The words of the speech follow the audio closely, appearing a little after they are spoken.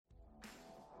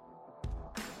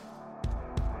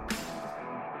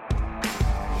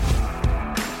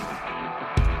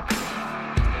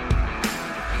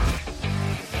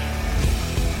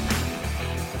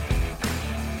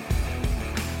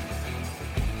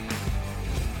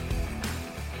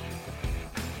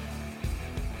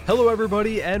Hello,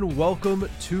 everybody, and welcome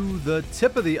to the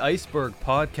Tip of the Iceberg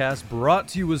podcast, brought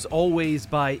to you as always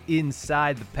by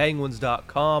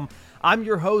InsideThePenguins.com. I'm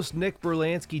your host, Nick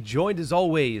Berlansky, joined as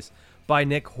always by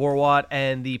Nick Horwat,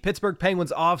 and the Pittsburgh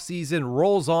Penguins offseason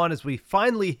rolls on as we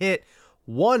finally hit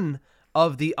one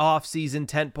of the offseason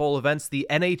tentpole events, the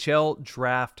NHL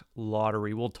Draft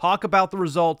Lottery. We'll talk about the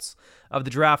results of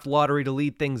the Draft Lottery to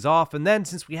lead things off, and then,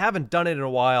 since we haven't done it in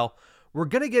a while, we're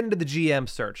going to get into the GM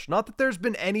search. Not that there's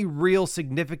been any real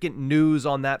significant news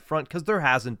on that front, because there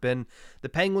hasn't been. The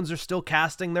Penguins are still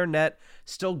casting their net,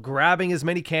 still grabbing as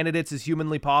many candidates as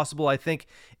humanly possible. I think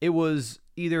it was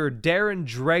either Darren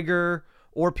Dreger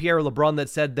or Pierre LeBrun that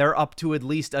said they're up to at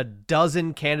least a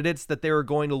dozen candidates that they were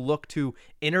going to look to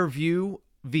interview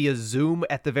via Zoom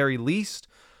at the very least.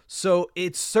 So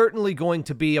it's certainly going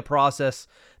to be a process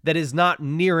that is not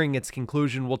nearing its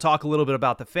conclusion. We'll talk a little bit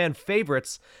about the fan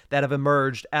favorites that have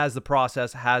emerged as the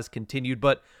process has continued.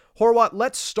 But Horwat,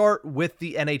 let's start with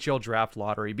the NHL Draft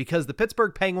Lottery, because the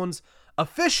Pittsburgh Penguins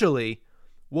officially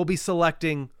will be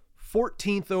selecting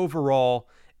 14th overall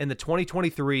in the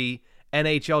 2023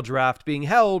 NHL Draft, being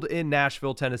held in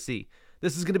Nashville, Tennessee.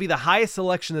 This is going to be the highest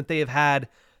selection that they have had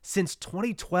since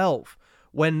 2012,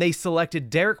 when they selected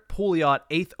Derek Pouliot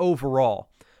 8th overall.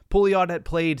 Pouliot had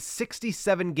played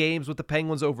 67 games with the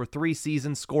Penguins over 3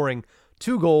 seasons, scoring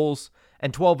 2 goals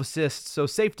and 12 assists. So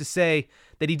safe to say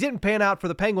that he didn't pan out for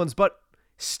the Penguins, but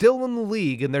still in the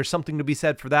league, and there's something to be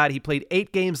said for that. He played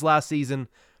 8 games last season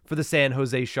for the San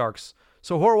Jose Sharks.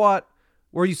 So Horwat,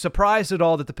 were you surprised at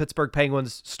all that the Pittsburgh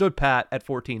Penguins stood pat at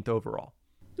 14th overall?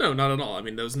 No, not at all. I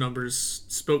mean, those numbers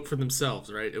spoke for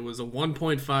themselves, right? It was a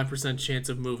 1.5% chance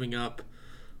of moving up,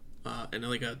 and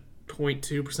like a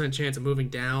 0.2% chance of moving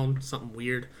down, something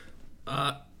weird.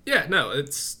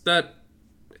 It's that.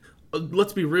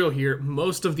 Let's be real here.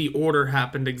 Most of the order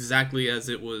happened exactly as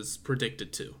it was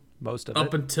predicted to. Most of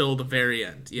up it. Until the very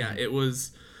end. Yeah, It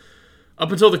was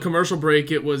up until the commercial break.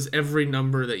 It was every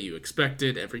number that you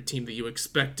expected, every team that you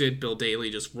expected. Bill Daly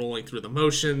just rolling through the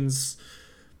motions.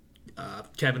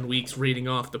 Kevin Weeks reading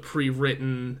off the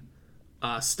pre-written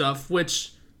stuff,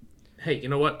 which, hey, you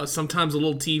know what? Sometimes a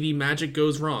little TV magic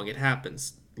goes wrong. It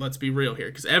happens. Let's be real here,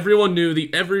 because everyone knew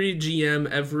every GM,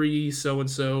 every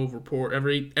so-and-so report,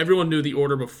 everyone knew the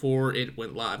order before it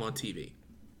went live on TV.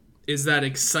 Is that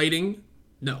exciting?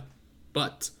 No.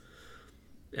 But,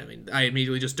 I mean, I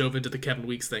immediately just dove into the Kevin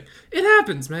Weeks thing. It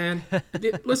happens, man.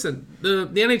 Listen, the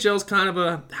NHL is kind of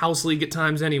a house league at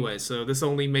times anyway, so this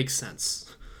only makes sense.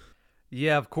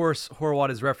 Yeah, of course,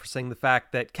 Horwat is referencing the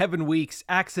fact that Kevin Weeks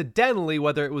accidentally,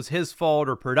 whether it was his fault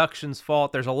or production's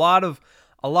fault, there's a lot of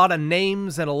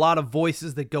names and a lot of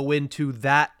voices that go into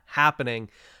that happening.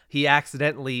 He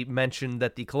accidentally mentioned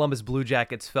that the Columbus Blue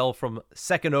Jackets fell from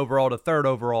 2nd overall to 3rd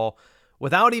overall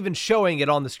without even showing it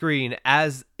on the screen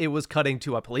as it was cutting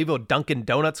to, I believe, a Dunkin'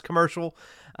 Donuts commercial.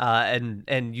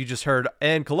 And you just heard,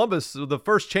 and Columbus, the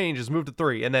first change is moved to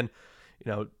 3. And then,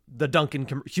 the Dunkin'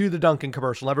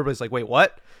 commercial. And everybody's like, wait,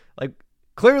 what? Like,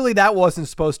 clearly that wasn't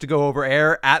supposed to go over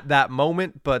air at that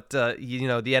moment. But, the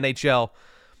NHL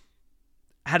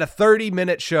had a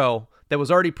 30-minute show that was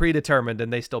already predetermined,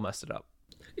 and they still messed it up.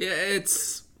 Yeah, it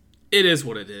is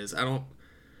what it is.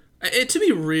 To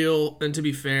be real and to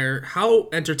be fair, how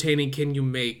entertaining can you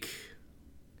make,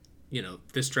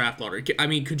 this draft lottery? I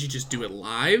mean, could you just do it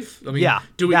live? I mean, yeah,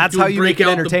 that's how you make it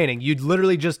entertaining. You'd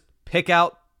literally just pick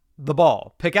out the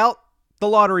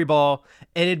lottery ball,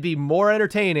 and it'd be more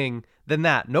entertaining than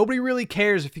that. Nobody really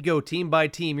cares if you go team by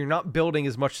team. You're not building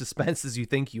as much suspense as you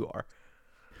think you are.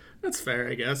 That's fair,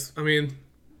 I guess. I mean,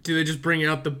 do they just bring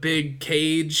out the big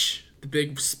cage, the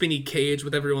big spinny cage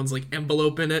with everyone's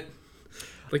envelope in it,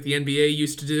 like the NBA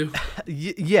used to do?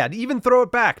 Yeah, even throw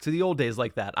it back to the old days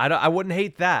like that. I wouldn't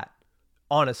hate that,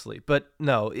 honestly. But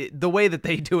no, the way that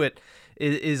they do it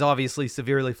is obviously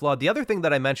severely flawed. The other thing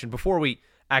that I mentioned before we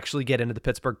actually get into the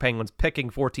Pittsburgh Penguins picking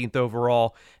 14th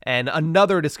overall and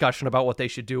another discussion about what they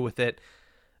should do with it,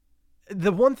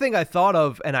 the one thing I thought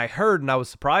of and I heard and I was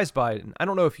surprised by, and I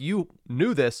don't know if you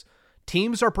knew this,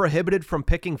 teams are prohibited from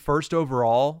picking 1st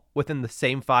overall within the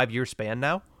same 5-year span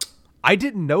now. I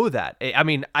didn't know that. I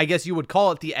mean, I guess you would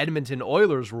call it the Edmonton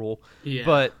Oilers rule,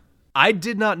 but I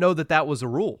did not know that that was a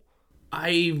rule.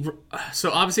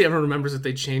 So obviously everyone remembers that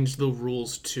they changed the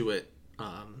rules to it,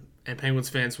 and Penguins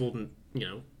fans will,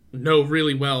 know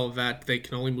really well that they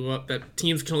can only move up, that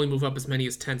teams can only move up as many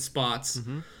as 10 spots.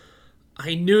 Mm-hmm.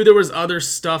 I knew there was other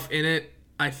stuff in it.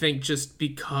 I think just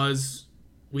because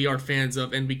we are fans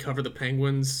of and we cover the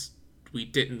Penguins, we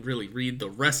didn't really read the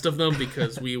rest of them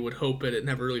because we would hope it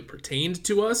never really pertained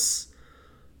to us.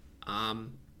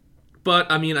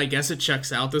 But, I mean, I guess it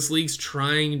checks out. This league's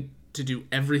trying to do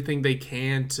everything they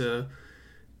can to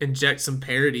inject some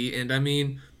parity. And, I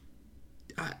mean,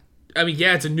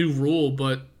 yeah, it's a new rule,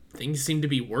 but things seem to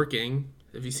be working.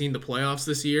 Have you seen the playoffs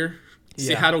this year?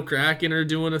 Seattle Kraken are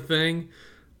doing a thing.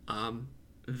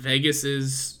 Vegas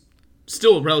is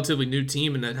still a relatively new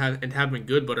team and have been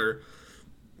good, but are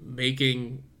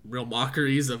making real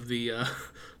mockeries of the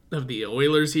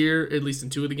Oilers here, at least in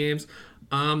 2 of the games.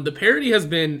 The parity has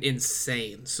been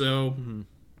insane. So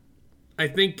I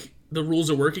think the rules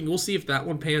are working. We'll see if that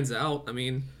one pans out. I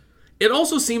mean, it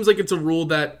also seems like it's a rule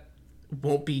that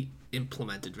won't be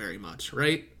implemented very much,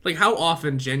 right? Like, how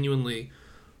often genuinely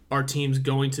are teams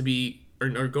going to be or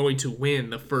are going to win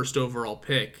the first overall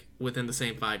pick within the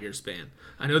same 5-year span?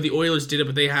 I know the Oilers did it,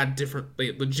 but they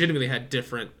legitimately had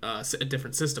a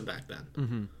different system back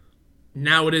then.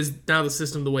 Now the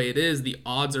system the way it is, the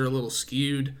odds are a little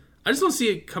skewed. I just don't see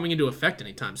it coming into effect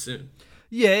anytime soon.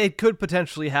 Yeah, it could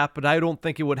potentially happen. I don't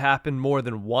think it would happen more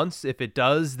than once. If it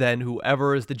does, then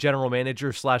whoever is the general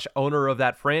manager / owner of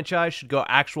that franchise should go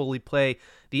actually play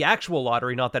the actual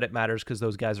lottery. Not that it matters because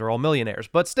those guys are all millionaires,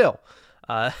 but still,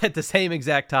 at the same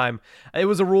exact time, it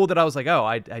was a rule that I was like, oh,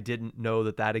 I didn't know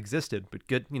that existed. But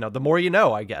good, the more you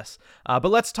know, I guess. But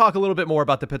let's talk a little bit more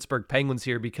about the Pittsburgh Penguins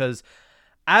here, because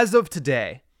as of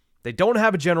today, they don't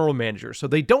have a general manager, so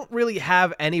they don't really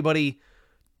have anybody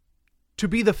to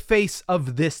be the face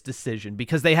of this decision,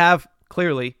 because they have,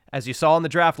 clearly, as you saw in the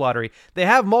draft lottery, they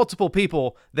have multiple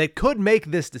people that could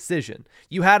make this decision.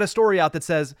 You had a story out that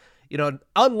says,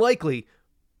 unlikely,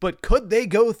 but could they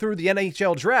go through the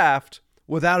NHL draft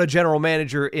without a general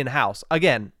manager in-house?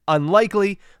 Again,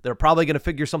 unlikely. They're probably going to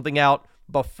figure something out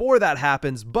before that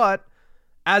happens, but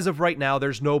as of right now,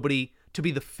 there's nobody to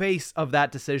be the face of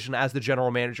that decision as the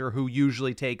general manager, who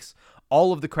usually takes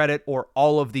all of the credit or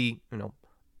all of the,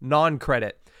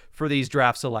 non-credit for these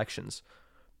draft selections.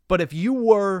 But if you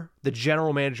were the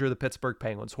general manager of the Pittsburgh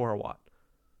Penguins, Horwat,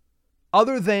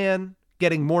 other than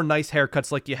getting more nice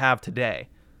haircuts like you have today,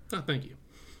 thank you,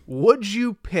 would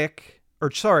you trade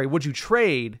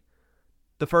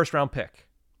the first round pick?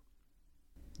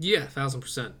 Yeah,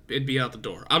 1,000%. It'd be out the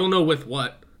door. I don't know with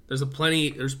what. There's plenty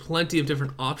of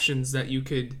different options that you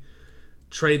could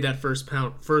trade that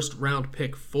first round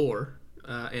pick for,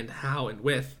 and how and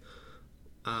with.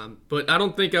 But I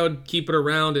don't think I would keep it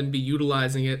around and be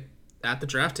utilizing it at the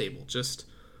draft table. Just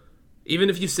even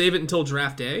if you save it until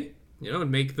draft day, and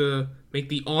make the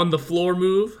on the floor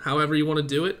move, however you want to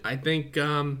do it. I think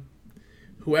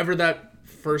whoever that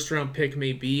first round pick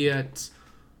may be at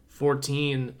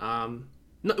 14,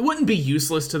 it wouldn't be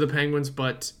useless to the Penguins,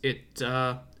 but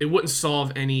it wouldn't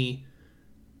solve any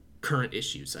current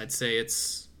issues. I'd say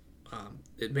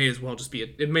it may as well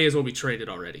be traded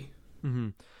already. Mm-hmm.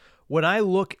 When I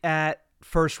look at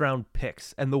first round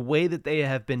picks and the way that they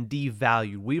have been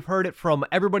devalued, we've heard it from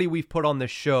everybody we've put on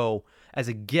this show as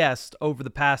a guest over the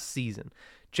past season.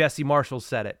 Jesse Marshall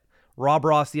said it. Rob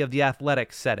Rossi of The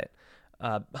Athletic said it.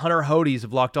 Hunter Hodes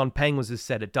of Locked On Penguins has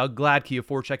said it. Doug Gladkey of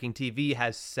Forechecking TV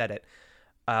has said it.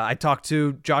 I talked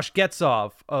to Josh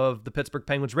Getzov of the Pittsburgh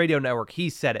Penguins Radio Network. He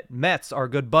said it. Metz, our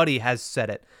good buddy, has said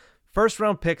it. First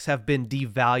round picks have been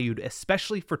devalued,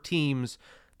 especially for teams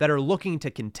that are looking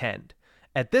to contend.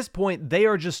 At this point, they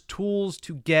are just tools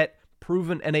to get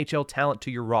proven NHL talent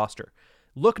to your roster.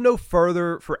 Look no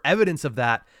further for evidence of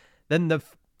that than the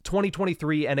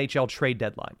 2023 NHL trade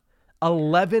deadline.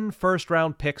 11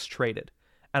 first-round picks traded.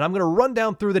 And I'm going to run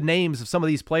down through the names of some of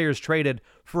these players traded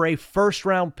for a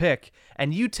first-round pick,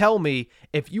 and you tell me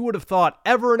if you would have thought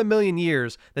ever in a million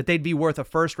years that they'd be worth a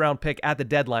first-round pick at the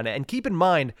deadline. And keep in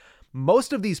mind,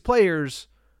 most of these players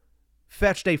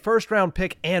fetched a first-round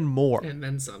pick and more. And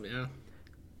then some, yeah.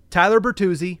 Tyler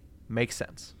Bertuzzi makes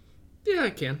sense. Yeah,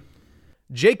 it can.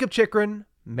 Jacob Chychrun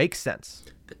makes sense.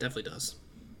 It definitely does.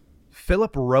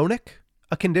 Philip Roenick,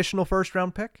 a conditional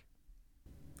first-round pick.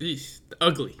 Eesh,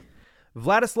 ugly.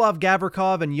 Vladislav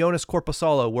Gavrikov and Jonas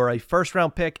Korpisalo were a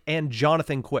first-round pick, and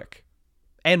Jonathan Quick.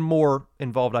 And more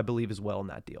involved, I believe, as well in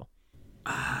that deal.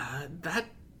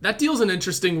 That deal's an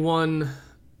interesting one.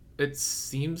 It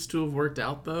seems to have worked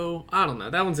out, though. I don't know.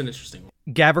 That one's an interesting one.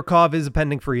 Gavrikov is a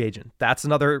pending free agent. That's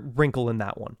another wrinkle in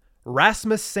that one.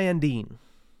 Rasmus Sandin.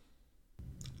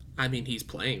 I mean, he's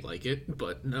playing like it,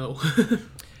 but no.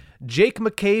 Jake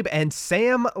McCabe and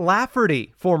Sam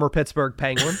Lafferty, former Pittsburgh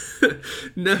Penguin.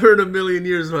 Never in a million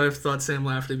years would I have thought Sam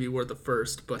Lafferty would be worth a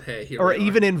first, but hey, here we are. Or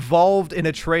even involved in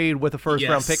a trade with a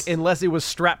first-round pick, unless it was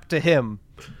strapped to him,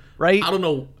 right? I don't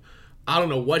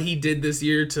know what he did this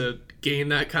year to gain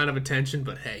that kind of attention,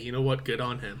 but hey, you know what? Good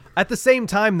on him. At the same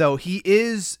time, though, he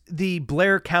is the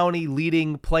Blair County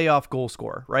leading playoff goal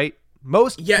scorer, right?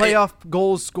 Most Yeah, playoff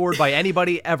goals scored by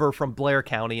anybody ever from Blair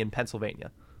County in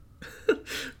Pennsylvania.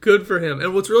 Good for him.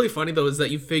 And what's really funny, though, is that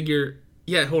you figure...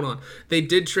 Yeah, hold on. They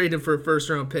did trade him for a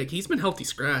first-round pick. He's been healthy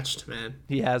scratched, man.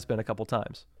 He has been a couple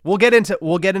times. We'll get into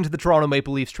the Toronto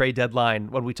Maple Leafs trade deadline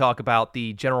when we talk about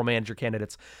the general manager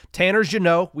candidates. Tanner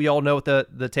Jeannot, we all know what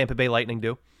the Tampa Bay Lightning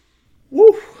do.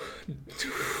 Woo!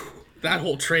 That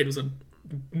whole trade was a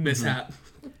mishap.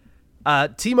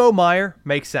 Timo Meier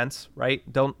makes sense, right?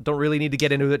 Don't really need to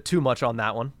get into it too much on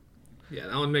that one. Yeah,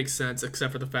 that one makes sense,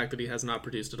 except for the fact that he has not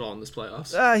produced at all in this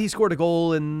playoffs. He scored a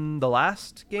goal in the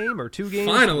last game or 2 games.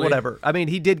 Finally. Whatever. I mean,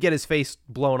 he did get his face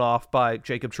blown off by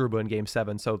Jacob Trouba in Game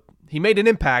 7, so he made an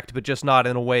impact, but just not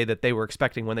in a way that they were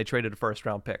expecting when they traded a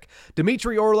first-round pick.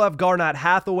 Dmitry Orlov, Garnett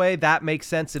Hathaway, that makes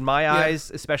sense in my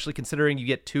eyes, especially considering you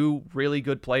get 2 really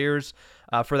good players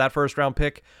for that first-round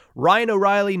pick. Ryan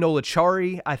O'Reilly, Nola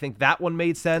Chari, I think that one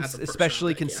made sense,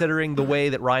 especially considering the way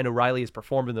that Ryan O'Reilly has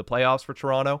performed in the playoffs for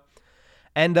Toronto.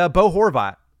 And Bo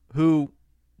Horvat, who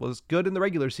was good in the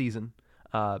regular season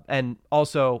and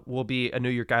also will be a New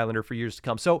York Islander for years to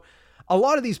come. So a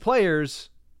lot of these players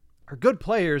are good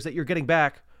players that you're getting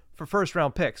back for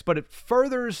first-round picks, but it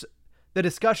furthers the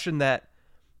discussion that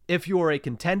if you're a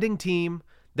contending team,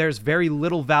 there's very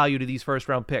little value to these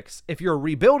first-round picks. If you're a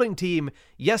rebuilding team,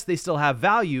 yes, they still have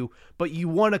value, but you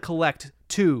want to collect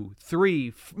 2,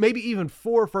 3, maybe even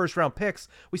 4 first-round picks.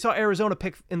 We saw Arizona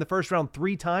pick in the first round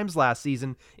 3 times last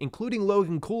season, including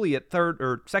Logan Cooley at 3rd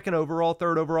or 2nd overall,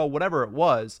 3rd overall, whatever it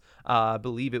was. I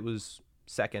believe it was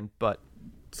 2nd, but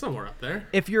somewhere up there.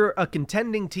 If you're a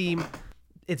contending team,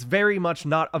 it's very much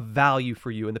not a value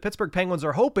for you, and the Pittsburgh Penguins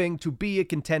are hoping to be a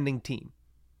contending team.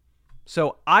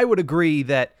 So I would agree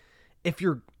that if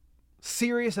you're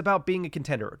serious about being a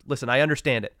contender, listen, I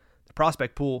understand it. The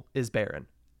prospect pool is barren.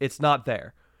 It's not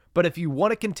there. But if you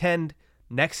want to contend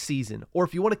next season, or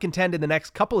if you want to contend in the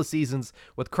next couple of seasons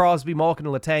with Crosby, Malkin,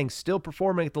 and Letang still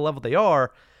performing at the level they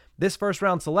are, this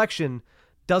first-round selection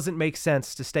doesn't make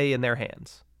sense to stay in their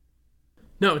hands.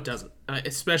 No, it doesn't.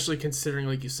 Especially considering,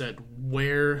 like you said,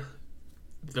 where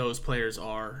those players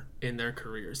are in their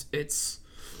careers. It's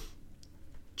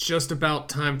just about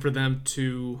time for them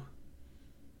to,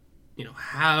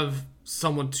 have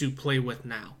someone to play with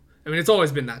now. I mean, it's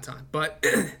always been that time, but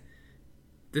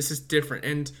this is different.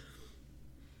 And,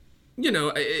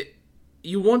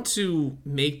 you want to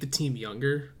make the team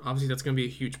younger. Obviously, that's going to be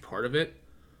a huge part of it.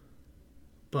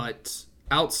 But,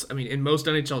 in most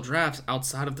NHL drafts,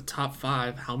 outside of the top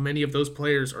 5, how many of those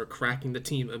players are cracking the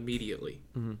team immediately?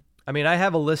 Mm-hmm. I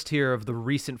have a list here of the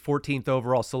recent 14th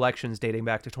overall selections dating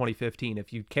back to 2015,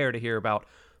 if you care to hear about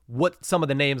what some of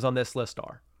the names on this list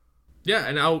are. Yeah,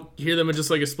 and I'll hear them in just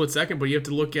like a split second, but you have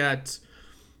to look at,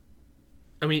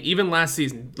 even last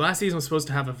season. Last season was supposed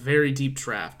to have a very deep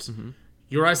draft. Mm-hmm.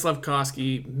 Juraj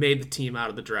Slafkovsky made the team out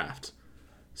of the draft.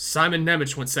 Simon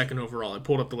Nemec went 2nd overall. I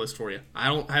pulled up the list for you.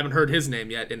 I haven't heard his name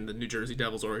yet in the New Jersey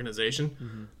Devils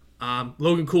organization. Mm-hmm.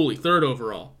 Logan Cooley, 3rd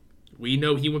overall. We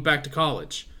know he went back to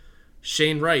college.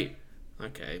 Shane Wright,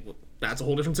 okay, well, that's a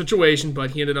whole different situation, but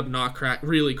he ended up not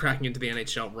really cracking into the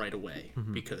NHL right away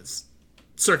because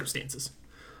circumstances.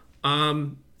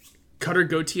 Cutter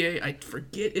Gauthier, I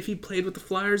forget if he played with the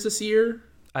Flyers this year.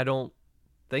 I don't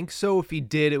think so. If he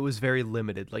did, it was very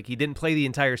limited. Like, he didn't play the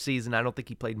entire season. I don't think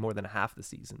he played more than half the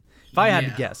season. If I had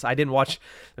to guess, I didn't watch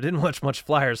much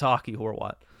Flyers hockey,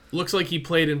 Horwat. Looks like he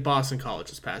played in Boston College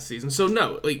this past season. So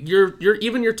no, like your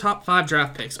even your top 5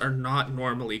 draft picks are not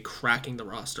normally cracking the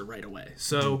roster right away.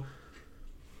 So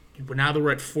now that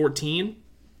we're at 14,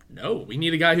 no, we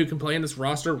need a guy who can play in this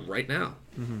roster right now.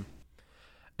 Mm-hmm.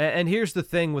 And here's the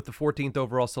thing with the 14th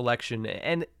overall selection.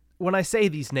 And when I say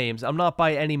these names, I'm not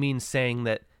by any means saying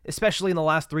that, especially in the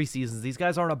last 3 seasons, these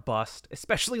guys aren't a bust,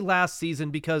 especially last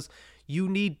season, because you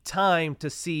need time to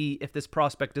see if this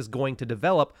prospect is going to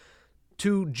develop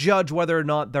to judge whether or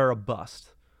not they're a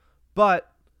bust.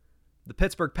 But the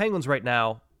Pittsburgh Penguins right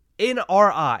now, in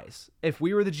our eyes, if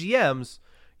we were the GMs,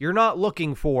 you're not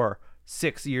looking for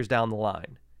 6 years down the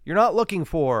line. You're not looking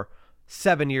for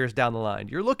 7 years down the line.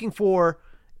 You're looking for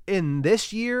in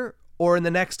this year or in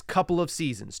the next couple of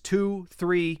seasons, 2,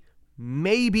 3,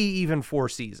 maybe even 4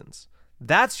 seasons.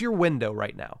 That's your window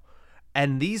right now.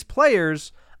 And these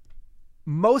players,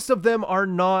 most of them are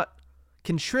not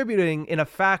contributing in a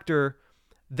factor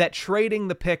that trading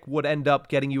the pick would end up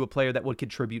getting you a player that would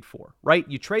contribute for, right?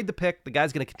 You trade the pick, the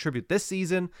guy's going to contribute this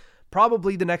season,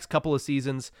 probably the next couple of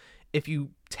seasons. If you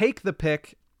take the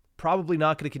pick, probably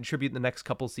not going to contribute in the next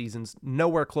couple of seasons,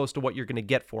 nowhere close to what you're going to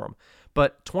get for him.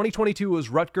 But 2022 was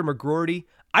Rutger McGroarty.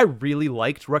 I really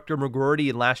liked Rutger McGroarty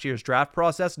in last year's draft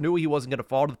process, knew he wasn't going to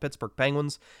fall to the Pittsburgh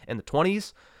Penguins in the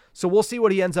 20s. So we'll see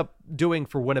what he ends up doing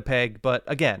for Winnipeg. But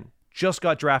again, just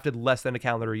got drafted less than a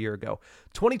calendar year ago.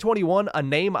 2021, a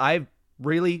name I've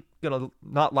really, gonna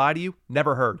not lie to you,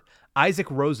 never heard. Isaac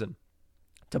Rosen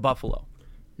to Buffalo.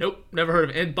 Nope, never heard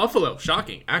of it. And Buffalo,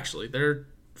 shocking, actually. They're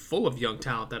full of young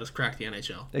talent that has cracked the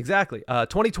NHL. Exactly.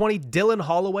 2020, Dylan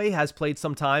Holloway has played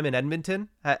some time in Edmonton,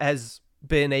 has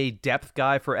been a depth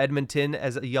guy for Edmonton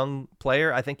as a young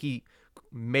player. I think he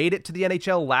made it to the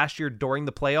NHL last year during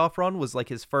the playoff run, was like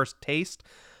his first taste.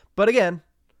 But again,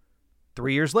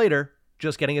 3 years later,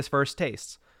 just getting his first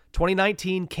tastes.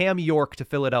 2019, Cam York to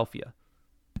Philadelphia.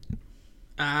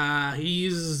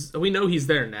 We know he's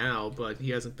there now, but he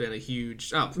hasn't been a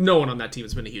huge... no one on that team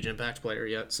has been a huge impact player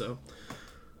yet, so...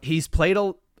 He's played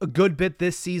a good bit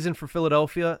this season for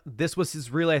Philadelphia. This was his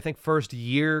really, I think, first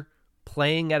year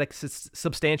playing at a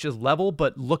substantial level,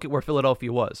 but look at where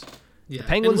Philadelphia was. Yeah. The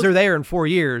Penguins are there in 4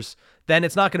 years, then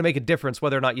it's not going to make a difference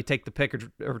whether or not you take the pick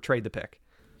or trade the pick.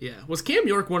 Yeah. Was Cam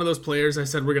York one of those players I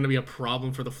said were going to be a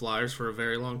problem for the Flyers for a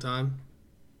very long time?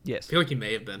 Yes. I feel like he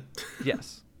may have been.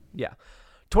 Yes. Yeah.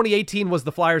 2018 was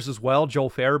the Flyers as well,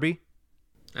 Joel Farabee.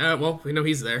 Well, we know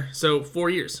he's there. So 4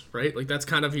 years, right? Like that's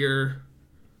kind of your...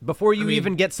 Before you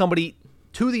even get somebody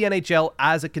to the NHL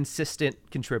as a consistent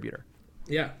contributor.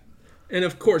 Yeah. And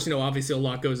of course, obviously a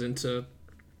lot goes into,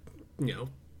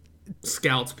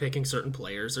 scouts picking certain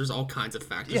players. There's all kinds of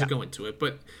factors that go into it.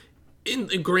 But in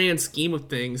the grand scheme of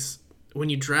things, when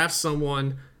you draft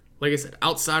someone, like I said,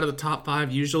 outside of the top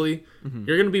 5 usually,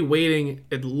 you're going to be waiting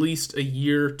at least a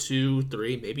year, 2,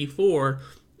 3, maybe 4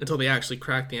 until they actually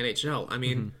crack the NHL. I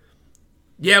mean,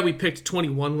 yeah, we picked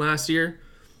 21 last year.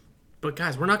 But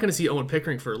guys, we're not going to see Owen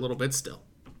Pickering for a little bit still.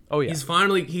 Oh yeah, he's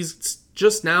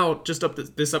just up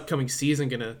this upcoming season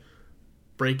going to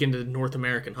break into North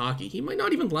American hockey. He might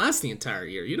not even last the entire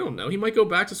year. You don't know. He might go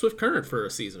back to Swift Current for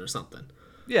a season or something.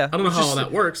 Yeah, I don't know how all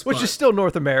that works. Which is still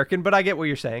North American, but I get what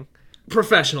you're saying.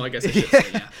 Professional, I guess. I should say,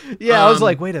 yeah. Yeah, I was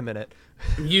like, wait a minute.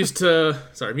 I'm used to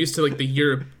like the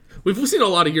Europe. We've seen a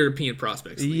lot of European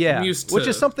prospects. Yeah, which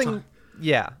is something.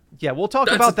 Yeah, we'll talk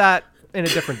about that in a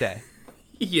different day.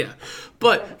 Yeah,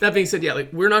 but that being said,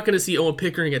 like we're not going to see Owen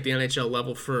Pickering at the NHL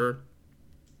level for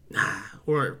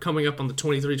we're coming up on the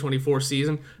 23-24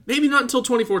 season. Maybe not until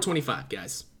 24-25,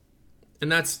 guys.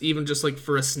 And that's even just like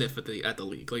for a sniff at the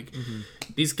league. Like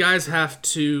these guys have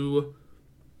to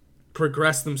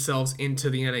progress themselves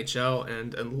into the NHL,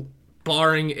 and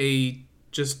barring a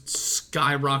just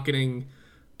skyrocketing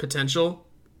potential,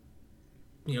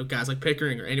 guys like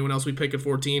Pickering or anyone else we pick at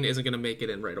 14 isn't going to make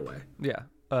it in right away. Yeah.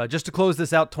 Just to close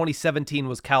this out, 2017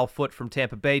 was Cal Foote from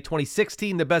Tampa Bay.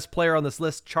 2016, the best player on this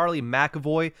list, Charlie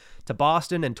McAvoy to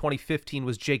Boston. And 2015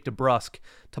 was Jake DeBrusk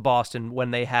to Boston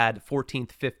when they had 14th,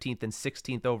 15th, and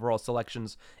 16th overall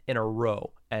selections in a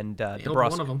row. And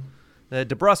DeBrusk, one of them.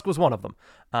 DeBrusk was one of them.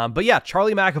 But yeah,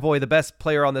 Charlie McAvoy, the best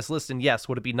player on this list. And yes,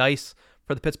 would it be nice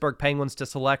for the Pittsburgh Penguins to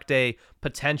select a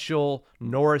potential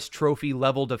Norris Trophy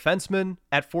level defenseman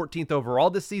at 14th overall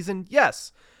this season?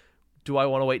 Yes. Do I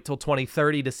want to wait till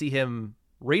 2030 to see him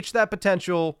reach that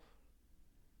potential?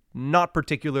 Not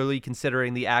particularly,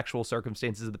 considering the actual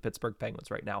circumstances of the Pittsburgh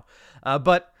Penguins right now.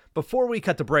 But before we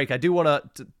cut to break, I do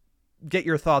want to get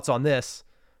your thoughts on this.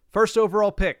 First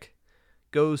overall pick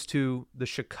goes to the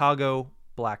Chicago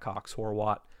Blackhawks.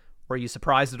 Horwat, were you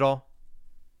surprised at all?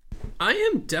 I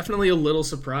am definitely a little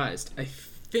surprised. I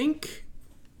think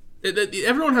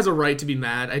everyone has a right to be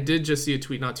mad. I did just see a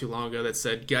tweet not too long ago that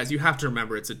said, guys, you have to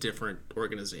remember it's a different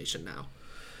organization now.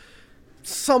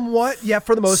 Somewhat, yeah,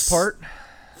 for the most part.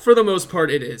 For the most part,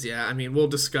 it is, yeah. I mean, we'll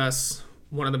discuss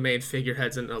one of the main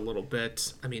figureheads in a little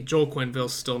bit. I mean, Joel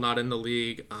Quenneville's still not in the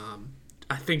league.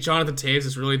 I think Jonathan Toews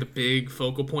is really the big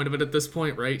focal point of it at this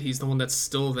point, right? He's the one that's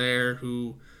still there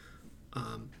who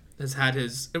has had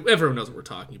his... Everyone knows what we're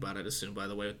talking about, I'd assume, by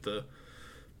the way, with the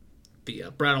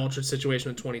Brad Aldridge situation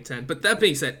in 2010. But that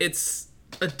being said, it's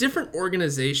a different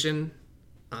organization,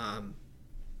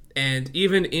 and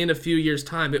even in a few years'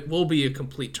 time, it will be a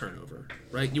complete turnover,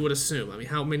 right? You would assume. I mean,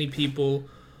 how many people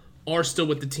are still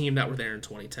with the team that were there in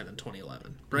 2010 and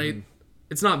 2011, right?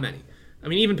 It's not many. I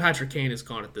mean, even Patrick Kane is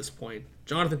gone at this point.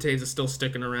 Jonathan Toews is still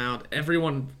sticking around.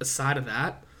 Everyone aside of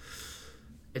that,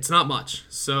 it's not much.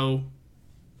 So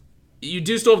you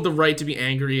do still have the right to be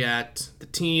angry at the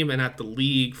team and at the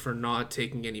league for not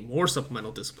taking any more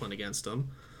supplemental discipline against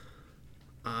them.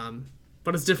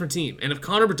 But it's a different team. And if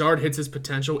Connor Bedard hits his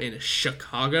potential in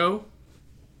Chicago,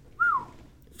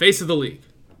 face of the league.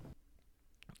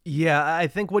 Yeah, I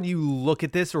think when you look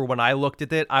at this, or when I looked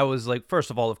at it, I was like, first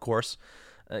of all, of course,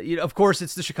 Of course,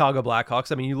 it's the Chicago Blackhawks.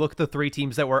 I mean, you look at the three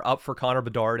teams that were up for Connor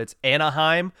Bedard. It's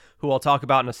Anaheim, who I'll talk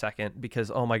about in a second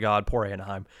because, oh my God, poor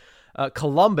Anaheim.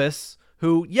 Columbus,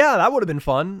 who, yeah, that would have been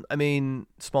fun. I mean,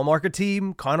 small market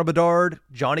team, Connor Bedard,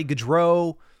 Johnny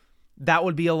Gaudreau. That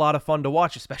would be a lot of fun to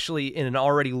watch, especially in an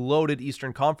already loaded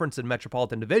Eastern Conference and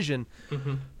Metropolitan Division.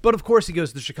 Mm-hmm. But of course, he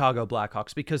goes to the Chicago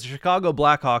Blackhawks because the Chicago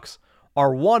Blackhawks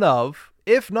are one of,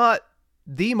 if not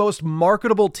the most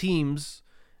marketable teams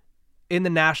in the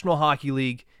National Hockey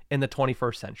League in the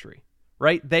 21st century,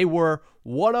 right? They were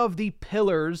one of the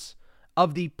pillars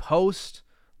of the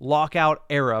post-lockout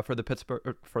era for the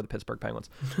Pittsburgh Penguins,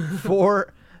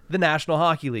 for the National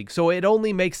Hockey League. So it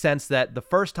only makes sense that the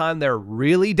first time they're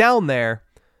really down there,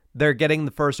 they're getting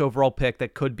the first overall pick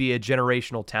that could be a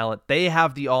generational talent. They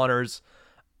have the honors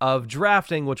of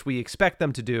drafting, which we expect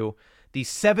them to do, the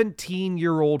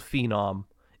 17-year-old phenom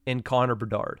in Connor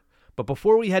Bedard. But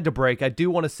before we head to break, I do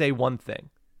want to say one thing.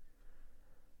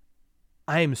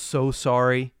 I am so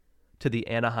sorry to the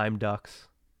Anaheim Ducks.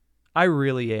 I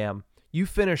really am. You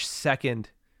finished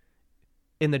second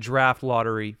in the draft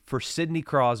lottery for Sidney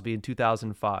Crosby in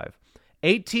 2005.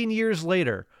 18 years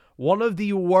later, one of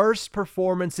the worst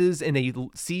performances in a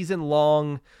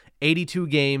season-long 82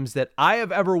 games that I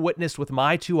have ever witnessed with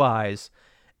my two eyes,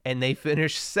 and they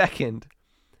finished second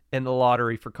in the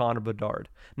lottery for Connor Bedard.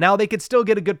 Now, they could still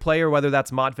get a good player, whether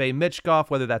that's Matvei Michkov,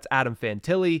 whether that's Adam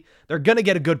Fantilli. They're going to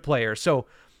get a good player. So,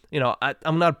 I'm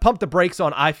going to pump the brakes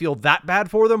on I feel that bad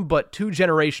for them, but two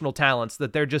generational talents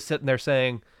that they're just sitting there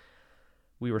saying,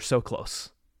 we were so close.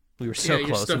 We were so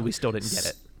close, and we still didn't get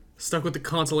it. Stuck with the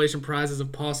consolation prizes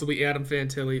of possibly Adam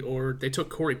Fantilli, or they took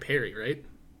Corey Perry,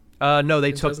 right? No,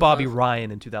 they took Bobby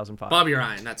Ryan in 2005. Bobby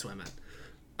Ryan, that's what I meant.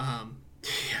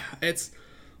 It's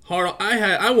hard.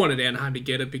 I wanted Anaheim to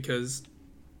get it because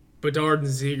Bedard and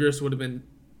Zegras would have been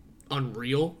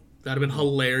unreal. That would have been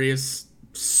hilarious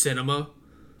cinema.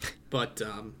 But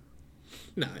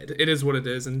no, it is what it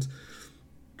is. And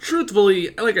truthfully,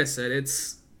 like I said,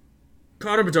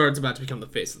 Connor Bedard's about to become the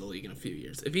face of the league in a few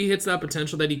years. If he hits that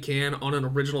potential that he can on an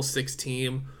original six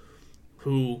team,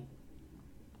 who,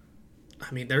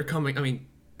 they're coming.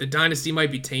 The dynasty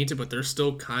might be tainted, but they're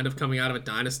still kind of coming out of a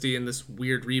dynasty in this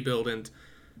weird rebuild, and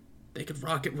they could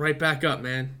rock it right back up,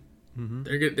 man. Mm-hmm.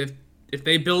 They're good if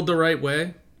they build the right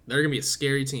way. They're gonna be a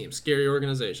scary team, scary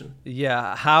organization.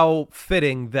 Yeah, how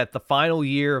fitting that the final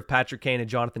year of Patrick Kane and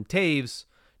Jonathan Toews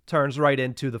turns right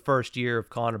into the first year of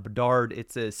Connor Bedard.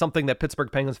 It's something that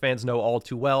Pittsburgh Penguins fans know all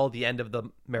too well. The end of the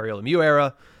Mario Lemieux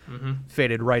era,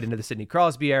 faded right into the Sidney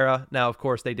Crosby era. Now, of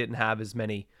course, they didn't have as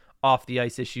many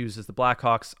off-the-ice issues as the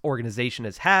Blackhawks organization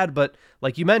has had, but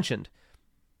like you mentioned,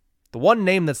 the one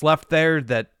name that's left there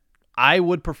that I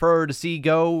would prefer to see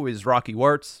go is Rocky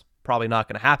Wirtz. Probably not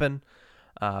going to happen.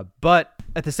 But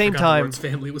at the same time, Wirtz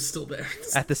family was still there.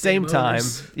 At the same time,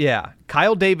 yeah,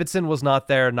 Kyle Davidson was not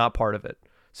there, not part of it.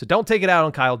 So don't take it out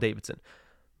on Kyle Davidson.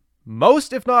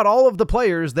 Most, if not all, of the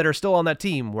players that are still on that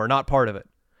team were not part of it.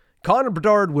 Connor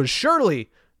Bedard was surely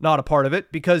not a part of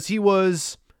it because he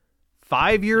was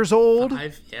 5 years old,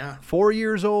 4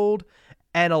 years old,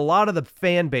 and a lot of the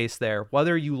fan base there,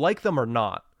 whether you like them or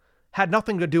not, had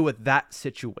nothing to do with that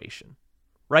situation,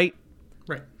 right?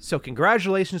 Right. So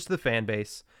congratulations to the fan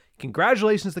base,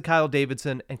 congratulations to Kyle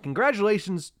Davidson, and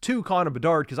congratulations to Connor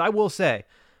Bedard, because I will say,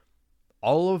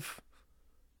 all of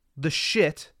the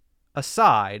shit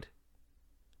aside,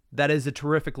 that is a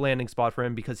terrific landing spot for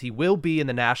him because he will be in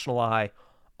the national eye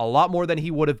a lot more than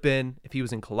he would have been if he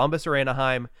was in Columbus or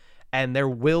Anaheim, and there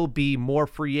will be more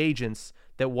free agents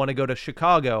that want to go to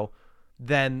Chicago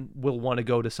than will want to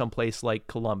go to someplace like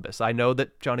Columbus. I know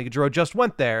that Johnny Gaudreau just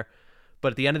went there,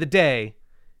 but at the end of the day,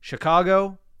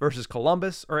 Chicago versus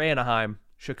Columbus or Anaheim,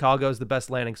 Chicago's the best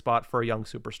landing spot for a young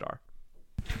superstar.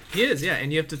 He is, yeah,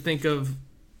 and you have to think of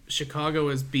Chicago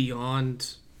as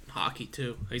beyond hockey,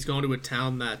 too. He's going to a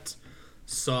town that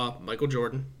saw Michael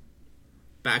Jordan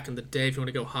back in the day, if you want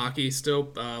to go hockey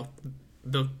still,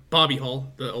 the Bobby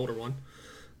Hull, the older one.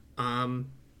 And,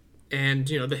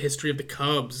 the history of the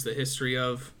Cubs, the history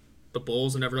of the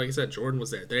Bulls, and like I said, Jordan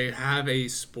was there. They have a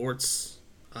sports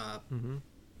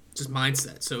just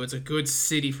mindset. So it's a good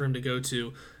city for him to go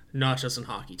to, not just in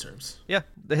hockey terms. Yeah,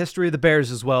 the history of the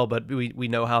Bears as well, but we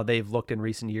know how they've looked in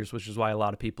recent years, which is why a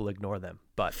lot of people ignore them.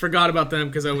 But forgot about them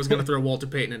because I was going to throw Walter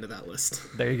Payton into that list.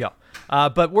 There you go.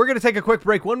 But we're going to take a quick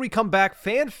break. When we come back,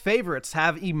 fan favorites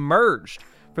have emerged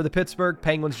for the Pittsburgh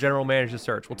Penguins general manager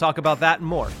search. We'll talk about that and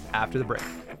more after the break.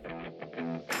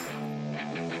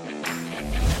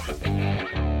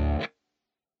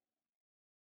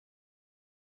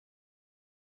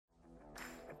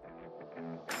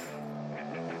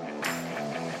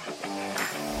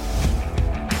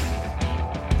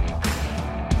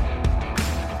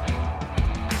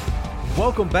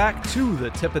 Welcome back to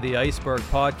the Tip of the Iceberg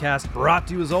podcast, brought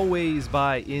to you as always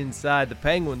by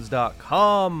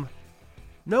InsideThePenguins.com.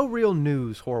 No real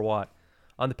news, Horwat,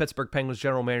 on the Pittsburgh Penguins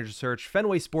general manager search.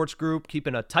 Fenway Sports Group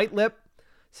keeping a tight lip,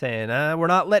 saying we're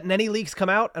not letting any leaks come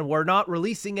out and we're not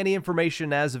releasing any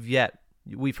information as of yet.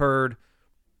 We've heard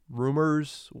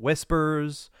rumors,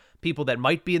 whispers, people that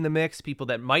might be in the mix, people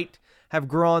that might have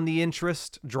drawn the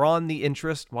interest,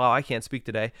 wow, I can't speak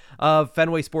today, of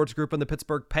Fenway Sports Group and the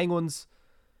Pittsburgh Penguins.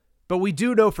 But we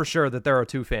do know for sure that there are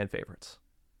two fan favorites,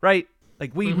 right?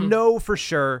 Like, we know for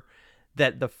sure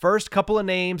that the first couple of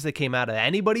names that came out of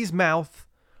anybody's mouth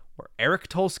were Eric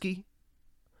Tulsky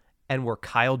and were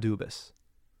Kyle Dubas.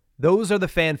 Those are the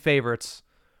fan favorites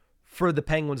for the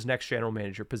Penguins' next general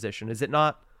manager position, is it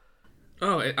not?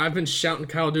 Oh, I've been shouting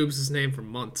Kyle Dubas' name for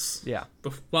months. Yeah.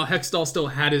 While Hextall still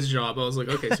had his job, I was like,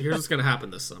 okay, so here's what's going to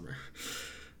happen this summer.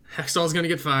 Hextall's going to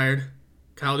get fired.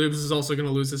 Kyle Dubas is also going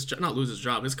to lose his job. Not lose his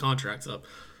job, his contract's up.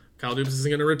 Kyle Dubas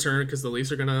isn't going to return because the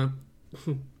Leafs are going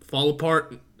to fall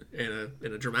apart in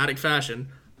a dramatic fashion.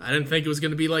 I didn't think it was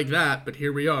going to be like that, but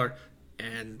here we are.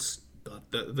 And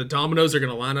the dominoes are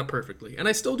going to line up perfectly. And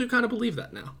I still do kind of believe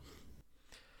that now.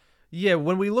 Yeah,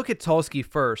 when we look at Tulsky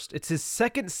first, it's his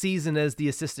second season as the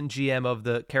assistant GM of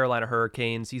the Carolina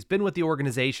Hurricanes. He's been with the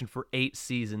organization for 8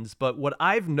 seasons, but what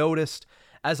I've noticed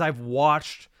as I've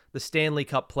watched the Stanley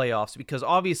Cup playoffs, because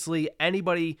obviously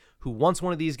anybody who wants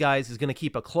one of these guys is going to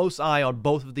keep a close eye on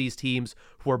both of these teams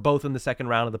who are both in the second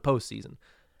round of the postseason.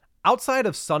 Outside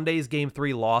of Sunday's Game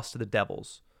 3 loss to the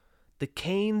Devils, the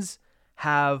Canes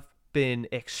have been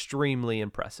extremely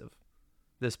impressive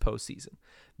this postseason.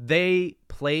 They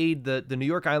played the New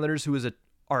York Islanders, who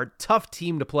are a tough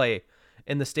team to play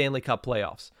in the Stanley Cup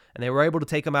playoffs, and they were able to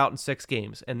take them out in 6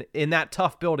 games, and in that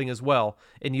tough building as well,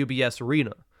 in UBS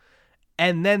Arena.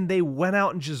 And then they went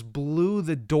out and just blew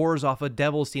the doors off a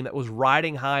Devils team that was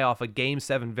riding high off a Game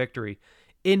 7 victory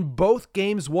in both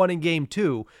Games 1 and Game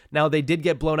 2. Now, they did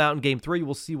get blown out in Game 3.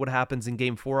 We'll see what happens in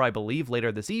Game 4, I believe,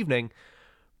 later this evening.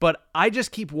 But I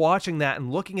just keep watching that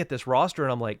and looking at this roster,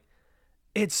 and I'm like,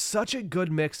 it's such a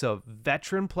good mix of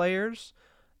veteran players,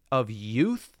 of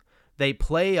youth. They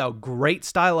play a great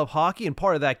style of hockey, and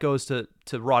part of that goes to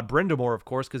Rod Brindamore, of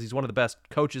course, because he's one of the best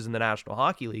coaches in the National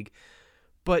Hockey League.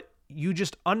 But you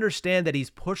just understand that he's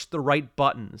pushed the right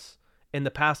buttons in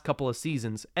the past couple of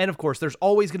seasons. And, of course, there's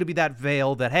always going to be that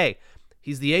veil that, hey,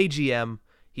 he's the AGM,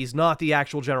 he's not the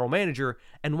actual general manager.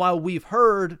 And while we've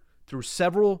heard through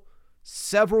several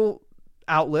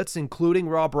outlets, including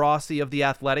Rob Rossi of The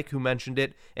Athletic, who mentioned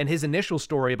it in his initial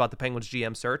story about the Penguins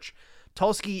GM search,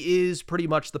 Tulsky is pretty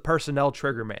much the personnel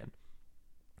trigger man,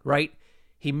 right?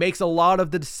 He makes a lot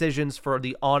of the decisions for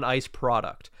the on-ice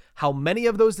product. How many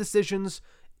of those decisions,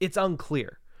 it's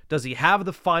unclear. Does he have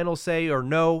the final say or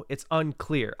no? It's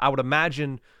unclear. I would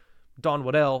imagine Don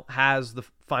Waddell has the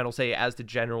final say as the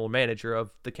general manager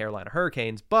of the Carolina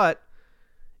Hurricanes, but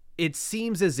it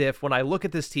seems as if when I look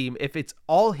at this team, if it's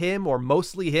all him or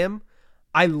mostly him,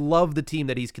 I love the team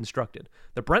that he's constructed.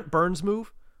 The Brent Burns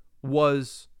move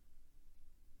was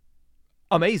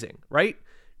amazing, right?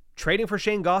 Trading for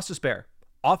Shane Gostisbehere,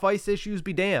 off-ice issues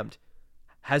be damned,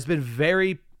 has been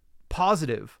very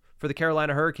positive for the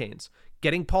Carolina Hurricanes.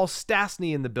 Getting Paul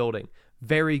Stastny in the building,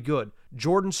 very good.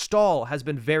 Jordan Staal has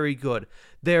been very good.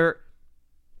 Their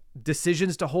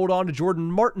decisions to hold on to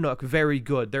Jordan Martinook, very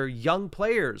good. They're young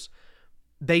players.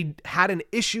 They had an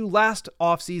issue last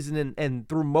offseason and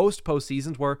through most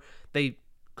postseasons where they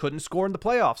couldn't score in the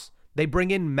playoffs. They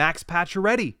bring in Max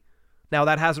Pacioretty. Now,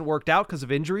 that hasn't worked out because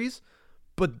of injuries,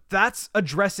 but that's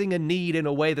addressing a need in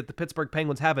a way that the Pittsburgh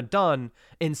Penguins haven't done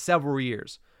in several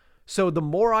years. So the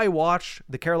more I watch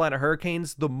the Carolina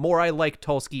Hurricanes, the more I like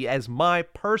Tulsky as my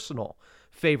personal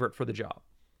favorite for the job.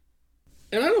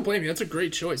 And I don't blame you. That's a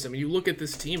great choice. I mean, you look at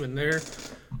this team and they're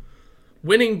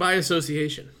winning by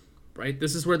association, right?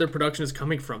 This is where their production is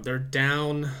coming from. They're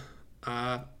down.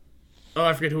 I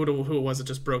forget who it was that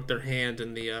just broke their hand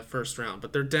in the first round,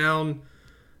 but they're down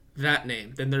that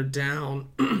name. Then they're down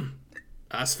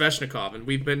Svechnikov, and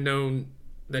we've been known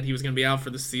that he was going to be out for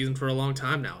the season for a long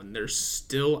time now, and they're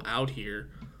still out here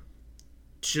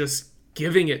just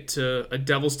giving it to a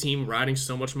Devils team riding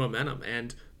so much momentum,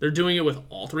 and they're doing it with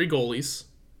all 3 goalies.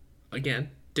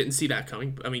 Again, didn't see that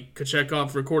coming. I mean,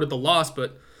 Kochetkov recorded the loss,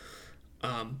 but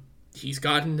he's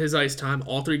gotten his ice time.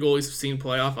 All 3 goalies have seen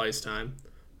playoff ice time.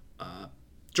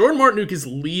 Jordan Martinook is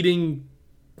leading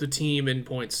the team in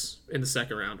points in the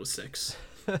second round with 6.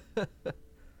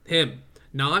 Him.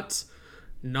 Not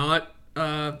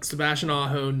Sebastian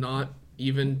Aho, not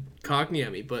even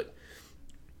Kotkaniemi, but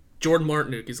Jordan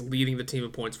Martinook is leading the team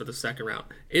in points for the second round.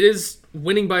 It is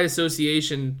winning by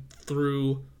association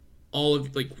through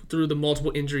through the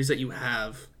multiple injuries that you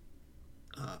have,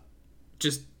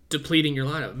 just depleting your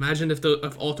lineup. Imagine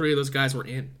if all three of those guys were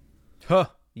in. Huh.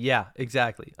 Yeah,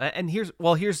 exactly. And here's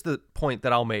the point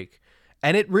that I'll make.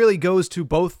 And it really goes to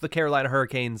both the Carolina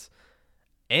Hurricanes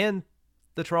and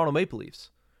the Toronto Maple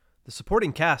Leafs. The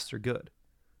supporting casts are good,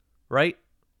 right?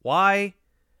 Why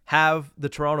have the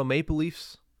Toronto Maple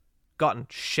Leafs gotten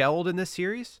shelled in this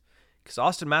series? Because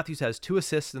Austin Matthews has 2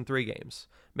 assists in 3 games.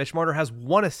 Mitch Marner has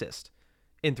 1 assist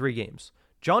in 3 games.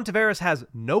 John Tavares has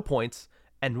no points,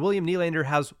 and William Nylander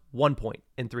has 1 point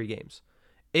in 3 games.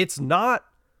 It's not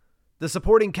the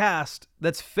supporting cast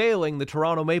that's failing the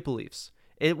Toronto Maple Leafs.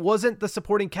 It wasn't the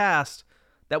supporting cast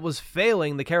that was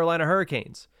failing the Carolina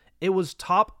Hurricanes. It was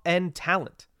top-end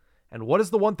talent. And what is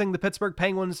the one thing the Pittsburgh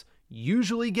Penguins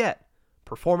usually get?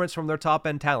 Performance from their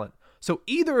top-end talent. So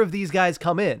either of these guys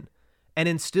come in and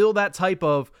instill that type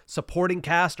of supporting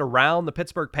cast around the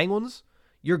Pittsburgh Penguins,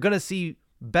 you're going to see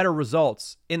better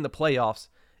results in the playoffs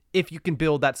if you can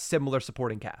build that similar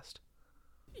supporting cast.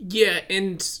 Yeah,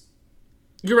 and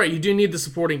you're right. You do need the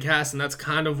supporting cast, and that's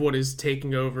kind of what is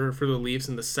taking over for the Leafs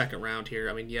in the second round here.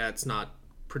 I mean, yeah, it's not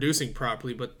producing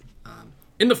properly, but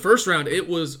in the first round, it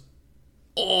was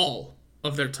all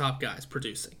of their top guys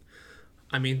producing.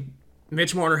 I mean,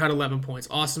 Mitch Marner had 11 points.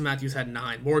 Austin Matthews had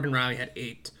 9. Morgan Rielly had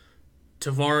 8.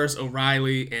 Tavares,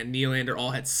 O'Reilly, and Nylander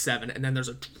all had 7. And then there's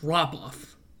a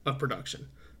drop-off of production.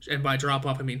 And by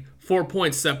drop-off, I mean 4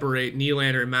 points separate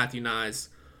Nylander and Matthew Knies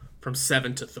from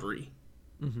 7 to 3.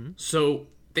 Mm-hmm. So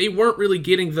they weren't really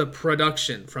getting the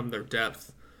production from their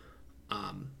depth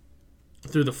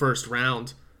through the first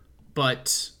round.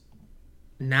 But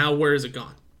now where is it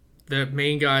gone? The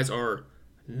main guys are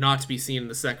not to be seen in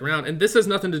the second round. And this has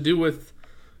nothing to do with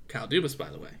Kyle Dubas, by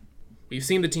the way. We've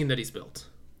seen the team that he's built.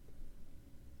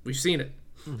 We've seen it.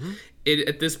 Mm-hmm.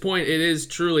 At this point, it is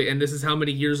truly, and this is how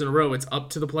many years in a row, it's up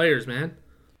to the players, man.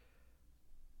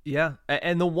 Yeah,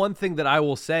 and the one thing that I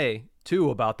will say, too,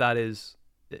 about that is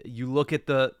you look at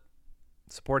the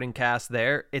supporting cast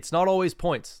there, it's not always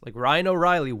points. Like Ryan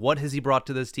O'Reilly, what has he brought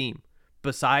to this team?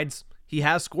 Besides, he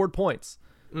has scored points.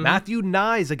 Mm-hmm. Matthew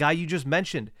Knies, a guy you just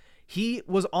mentioned, he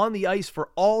was on the ice for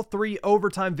all 3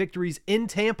 overtime victories in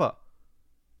Tampa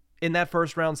in that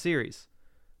first round series.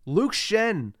 Luke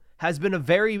Schenn has been a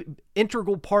very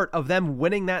integral part of them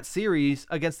winning that series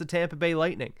against the Tampa Bay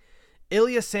Lightning.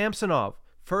 Ilya Samsonov,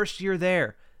 first year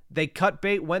there. They cut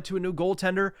bait, went to a new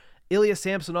goaltender. Ilya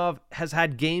Samsonov has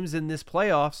had games in this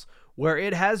playoffs where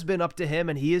it has been up to him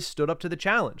and he has stood up to the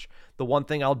challenge. The one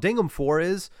thing I'll ding him for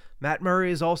is Matt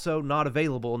Murray is also not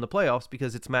available in the playoffs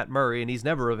because it's Matt Murray and he's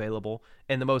never available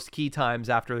in the most key times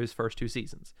after his first 2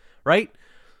 seasons, right?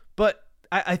 But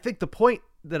I think the point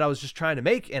that I was just trying to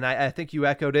make, and I think you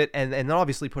echoed it and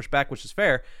obviously pushed back, which is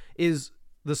fair, is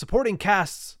the supporting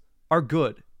casts are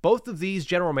good. Both of these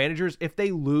general managers, if they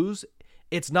lose,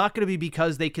 it's not going to be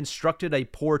because they constructed a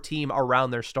poor team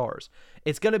around their stars.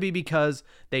 It's going to be because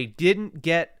they didn't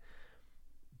get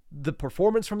the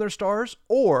performance from their stars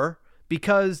or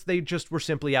because they just were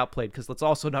simply outplayed. Because let's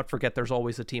also not forget there's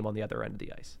always a team on the other end of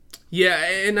the ice. Yeah,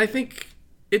 and I think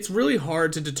it's really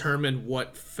hard to determine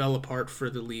what fell apart for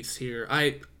the Leafs here.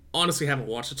 I honestly haven't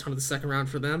watched a ton of the second round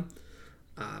for them.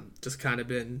 Just kind of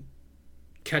been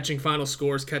catching final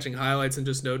scores, catching highlights, and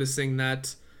just noticing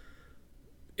that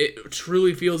it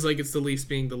truly feels like it's the Leafs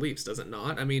being the Leafs, does it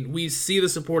not? I mean, we see the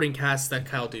supporting cast that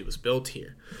Kyle Dubas built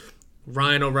here.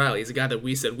 Ryan O'Reilly is a guy that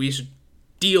we said we should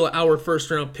deal our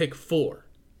first-round pick for.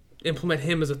 Implement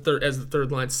him as the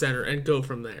third-line center and go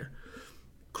from there.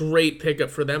 Great pickup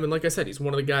for them, and like I said, he's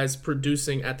one of the guys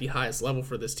producing at the highest level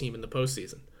for this team in the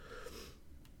postseason.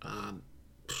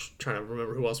 Trying to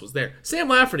remember who else was there. Sam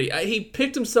Lafferty, he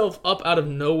picked himself up out of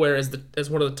nowhere as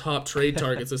one of the top trade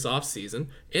targets this offseason,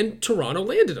 and Toronto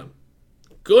landed him.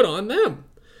 Good on them.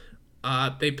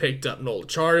 They picked up Noel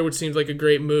Acciari, which seems like a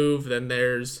great move. Then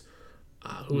there's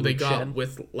who Luke they got Schenn.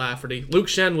 With Lafferty. Luke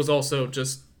Schenn was also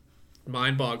just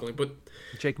mind-boggling. But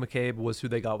Jake McCabe was who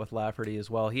they got with Lafferty as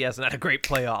well. He hasn't had a great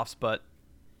playoffs, but...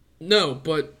 No,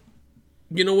 but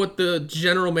you know what the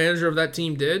general manager of that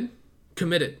team did?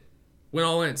 Committed. Went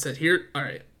all in. Said, here, all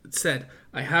right. Said,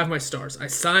 I have my stars. I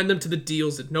signed them to the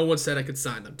deals that no one said I could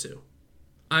sign them to.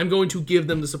 I'm going to give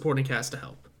them the supporting cast to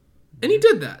help. And he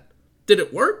did that. Did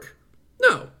it work?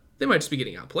 No. They might just be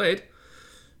getting outplayed.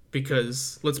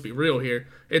 Because, let's be real here,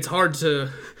 it's hard to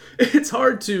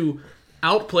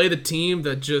outplay the team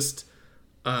that just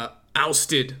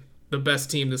ousted the best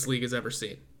team this league has ever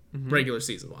seen, regular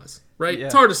season-wise, right? Yeah.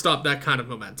 It's hard to stop that kind of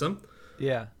momentum.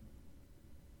 Yeah.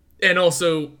 And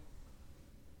also,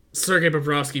 Sergei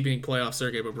Bobrovsky being playoff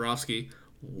Sergei Bobrovsky.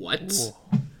 What?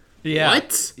 Yeah.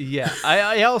 What? Yeah.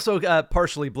 I also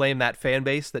partially blame that fan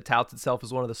base that touts itself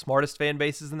as one of the smartest fan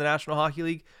bases in the National Hockey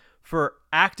League for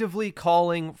actively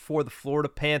calling for the Florida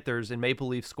Panthers in Maple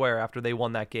Leaf Square after they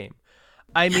won that game.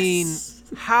 I mean,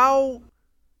 how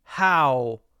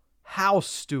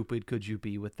stupid could you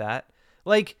be with that?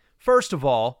 Like, first of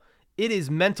all, it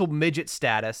is mental midget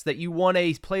status that you won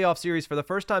a playoff series for the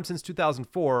first time since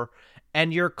 2004,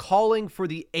 and you're calling for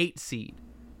the 8 seed,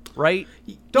 right?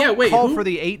 Don't call for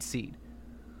the 8 seed.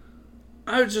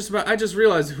 I just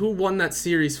realized who won that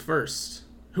series first.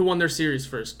 Who won their series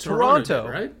first? Toronto, did,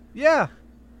 right? Yeah.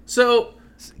 So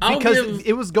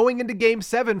it was going into Game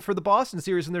 7 for the Boston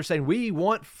series, and they're saying we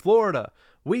want Florida.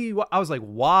 I was like,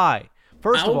 why?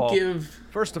 First of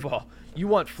all, you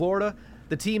want Florida,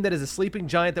 the team that is a sleeping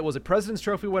giant that was a President's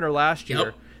Trophy winner last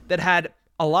year, that had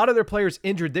a lot of their players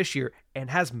injured this year, and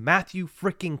has Matthew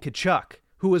freaking Tkachuk,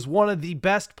 who is one of the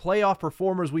best playoff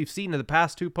performers we've seen in the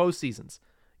past 2 postseasons.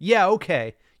 Yeah,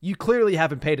 okay. You clearly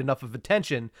haven't paid enough of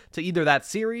attention to either that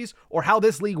series or how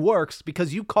this league works,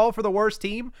 because you call for the worst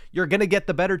team, you're going to get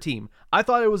the better team. I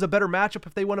thought it was a better matchup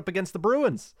if they went up against the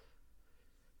Bruins.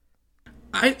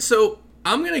 So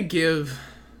I'm going to give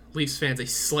Leafs fans a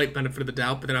slight benefit of the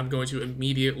doubt, but then I'm going to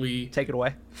immediately take it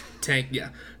away.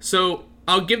 So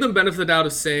I'll give them benefit of the doubt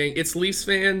of saying it's Leafs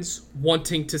fans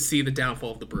wanting to see the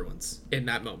downfall of the Bruins in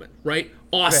that moment, right?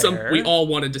 Awesome. Fair. We all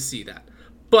wanted to see that.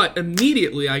 But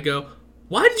immediately I go,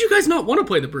 why did you guys not want to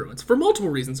play the Bruins? For multiple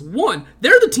reasons. One,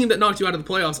 they're the team that knocked you out of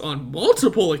the playoffs on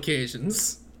multiple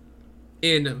occasions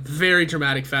in very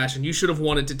dramatic fashion. You should have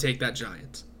wanted to take that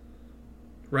giant.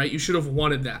 Right? You should have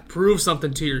wanted that. Prove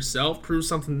something to yourself. Prove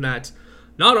something that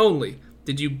not only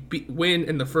did you win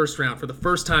in the first round for the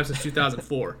first time since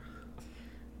 2004,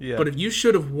 but if you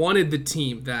should have wanted the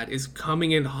team that is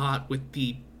coming in hot with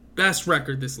the best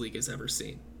record this league has ever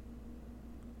seen.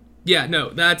 Yeah,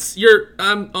 no,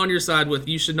 I'm on your side with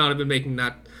you should not have been making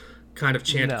that kind of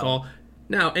chant call.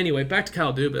 Now, anyway, back to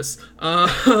Kyle Dubas.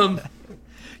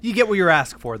 You get what you're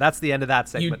asking for. That's the end of that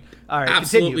segment. All right,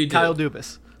 absolutely continue. Kyle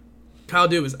Dubas. Kyle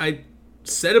Dubas, I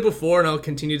said it before and I'll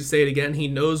continue to say it again. He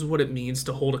knows what it means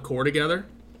to hold a core together.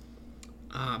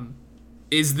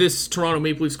 Is this Toronto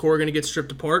Maple Leafs core going to get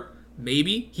stripped apart?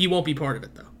 Maybe. He won't be part of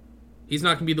it, though. He's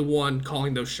not going to be the one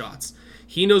calling those shots.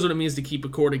 He knows what it means to keep a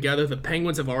core together. The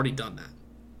Penguins have already done that.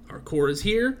 Our core is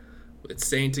here. It's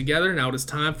staying together. Now it is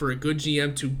time for a good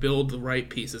GM to build the right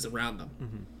pieces around them.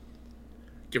 Mm-hmm.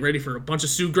 Get ready for a bunch of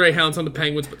Sioux Greyhounds on the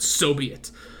Penguins, but so be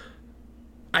it.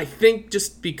 I think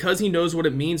just because he knows what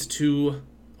it means to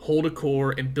hold a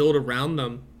core and build around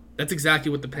them, that's exactly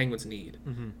what the Penguins need.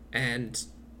 Mm-hmm. And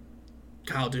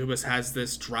Kyle Dubas has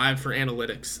this drive for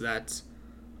analytics that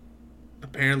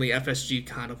apparently FSG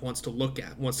kind of wants to look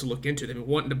into. They've been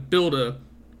wanting to build an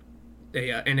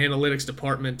analytics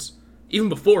department even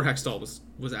before Hextall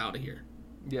was out of here.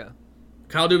 Yeah.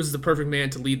 Kyle Dubas is the perfect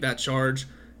man to lead that charge,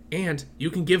 and you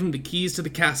can give him the keys to the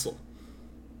castle.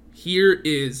 Here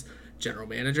is general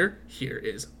manager, here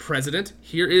is president,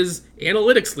 here is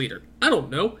analytics leader. I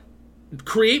don't know.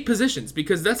 Create positions,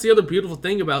 because that's the other beautiful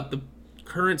thing about the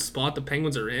current spot the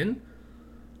Penguins are in.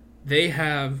 They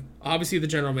have, obviously, the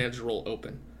general manager role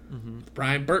open. Mm-hmm. With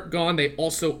Brian Burke gone, they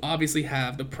also obviously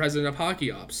have the president of hockey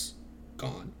ops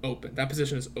gone, open. That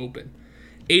position is open.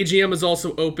 AGM is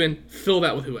also open. Fill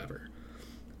that with whoever.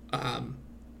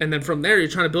 And then from there, you're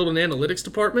trying to build an analytics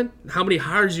department. How many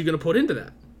hires are you going to put into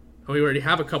that? We already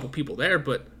have a couple people there,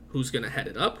 but who's going to head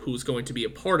it up? Who's going to be a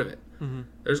part of it? Mm-hmm.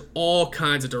 There's all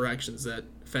kinds of directions that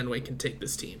Fenway can take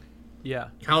this team. Yeah.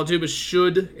 Kyle Dubas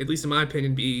should, at least in my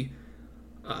opinion, be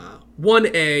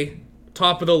 1A,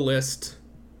 top of the list,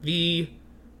 the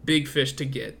big fish to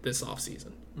get this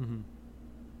offseason. Mm-hmm.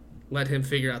 Let him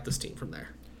figure out this team from there.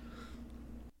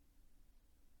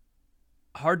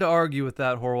 Hard to argue with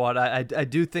that, Horwat. I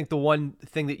do think the one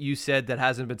thing that you said that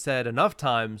hasn't been said enough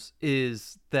times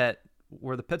is that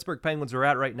where the Pittsburgh Penguins are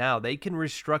at right now, they can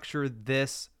restructure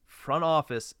this front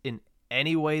office in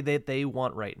any way that they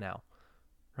want right now.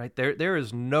 Right? There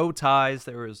is no ties.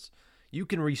 You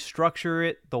can restructure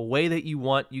it the way that you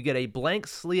want. You get a blank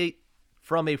slate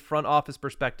from a front office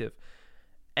perspective.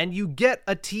 And you get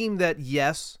a team that,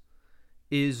 yes,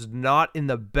 is not in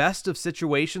the best of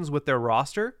situations with their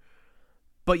roster,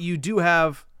 but you do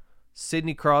have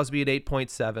Sidney Crosby at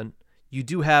 8.7. You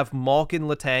do have Malkin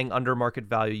Letang under market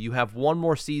value. You have one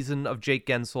more season of Jake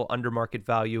Gensel under market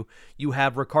value. You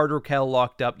have Rickard Rakell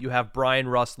locked up. You have Brian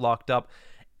Rust locked up.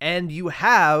 And you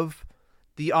have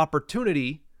the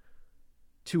opportunity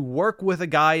to work with a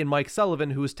guy in Mike Sullivan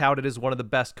who is touted as one of the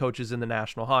best coaches in the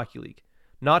National Hockey League.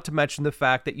 Not to mention the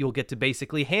fact that you'll get to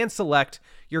basically hand select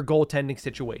your goaltending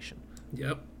situation.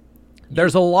 Yep.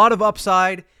 There's a lot of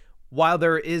upside, while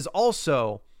there is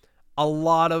also a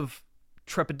lot of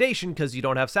trepidation because you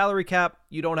don't have salary cap,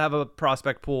 you don't have a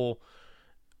prospect pool,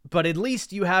 but at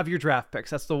least you have your draft picks.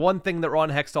 That's the one thing that Ron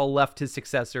Hextall left his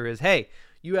successor is, hey,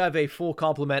 you have a full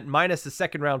complement minus the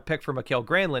second-round pick for Mikael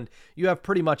Granlund. You have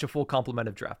pretty much a full complement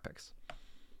of draft picks.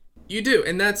 You do,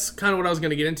 and that's kind of what I was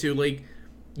going to get into. Like,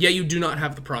 yeah, you do not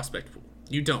have the prospect pool.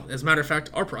 You don't. As a matter of fact,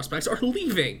 our prospects are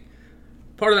leaving.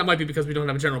 Part of that might be because we don't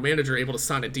have a general manager able to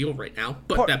sign a deal right now.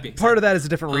 But that being said, part of that is a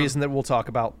different reason that we'll talk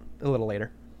about a little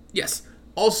later. Yes.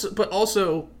 Also,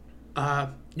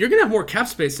 you're going to have more cap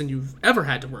space than you've ever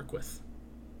had to work with.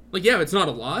 Like, yeah, it's not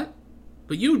a lot,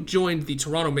 but you joined the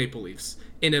Toronto Maple Leafs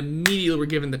and immediately were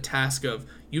given the task of,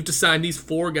 you have to sign these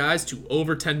 4 guys to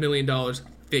over $10 million.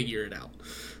 Figure it out.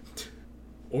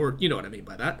 Or, you know what I mean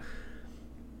by that.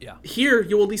 Yeah. Here,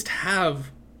 you'll at least have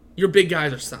your big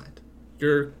guys are signed.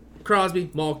 Your Crosby,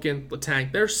 Malkin,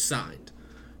 Letang, they're signed.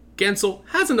 Gensel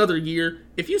has another year.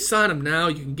 If you sign him now,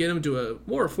 you can get him to a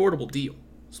more affordable deal,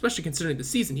 especially considering the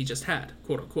season he just had,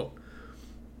 quote unquote.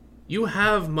 You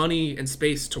have money and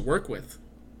space to work with.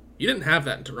 You didn't have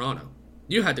that in Toronto.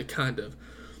 You had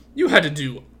to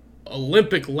do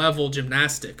Olympic level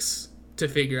gymnastics to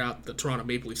figure out the Toronto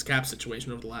Maple Leafs cap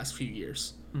situation over the last few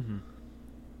years. Mm-hmm.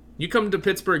 You come to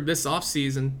Pittsburgh this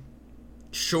offseason,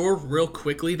 sure, real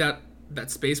quickly that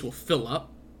space will fill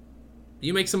up.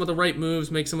 You make some of the right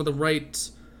moves, make some of the right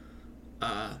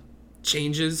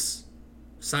changes,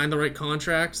 sign the right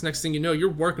contracts. Next thing you know,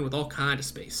 you're working with all kind of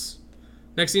space.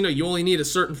 Next thing you know, you only need a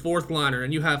certain fourth liner,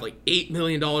 and you have like $8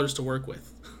 million to work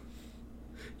with.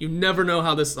 You never know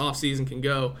how this offseason can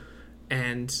go,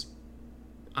 and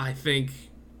I think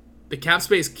the cap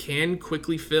space can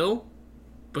quickly fill,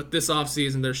 but this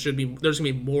offseason there's going to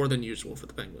be more than usual for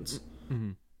the Penguins.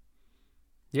 Mm-hmm.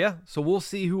 Yeah, so we'll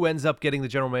see who ends up getting the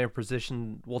general manager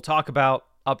position. We'll talk about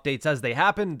updates as they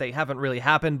happen. They haven't really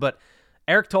happened, but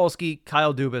Eric Tulsky,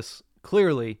 Kyle Dubas,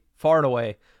 clearly, far and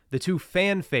away, the 2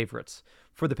 fan favorites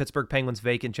for the Pittsburgh Penguins'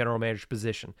 vacant general manager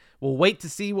position. We'll wait to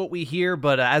see what we hear,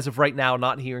 but as of right now,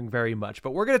 not hearing very much.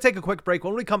 But we're going to take a quick break.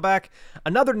 When we come back,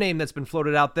 another name that's been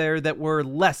floated out there that we're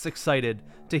less excited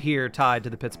to hear tied to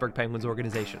the Pittsburgh Penguins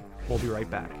organization. We'll be right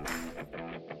back.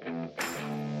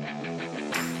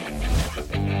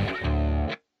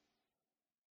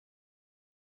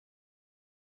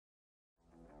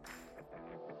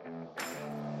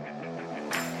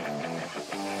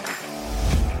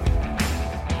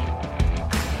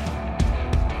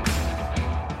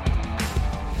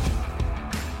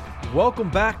 Welcome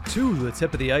back to the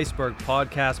Tip of the Iceberg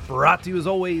podcast, brought to you as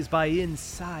always by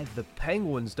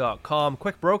InsideThePenguins.com.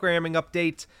 Quick programming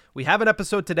update. We have an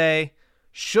episode today.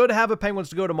 Should have a Penguins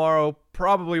to go tomorrow.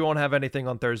 Probably won't have anything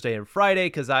on Thursday and Friday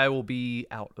because I will be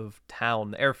out of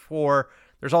town. Therefore,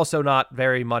 there's also not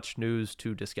very much news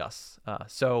to discuss.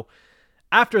 So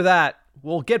after that,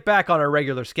 we'll get back on our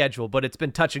regular schedule, but it's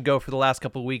been touch and go for the last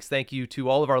couple of weeks. Thank you to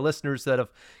all of our listeners that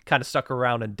have kind of stuck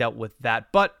around and dealt with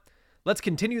that. But let's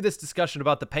continue this discussion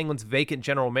about the Penguins' vacant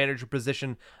general manager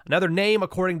position. Another name,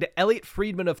 according to Elliot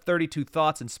Friedman of 32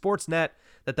 Thoughts and Sportsnet,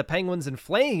 that the Penguins and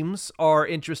Flames are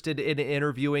interested in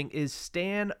interviewing is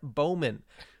Stan Bowman,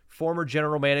 former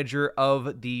general manager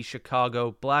of the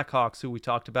Chicago Blackhawks, who we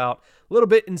talked about a little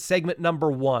bit in segment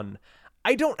number 1.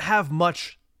 I don't have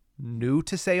much new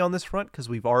to say on this front because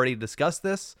we've already discussed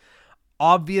this.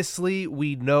 Obviously,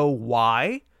 we know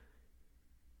why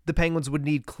the Penguins would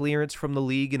need clearance from the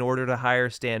league in order to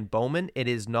hire Stan Bowman. It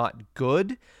is not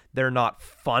good. They're not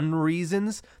fun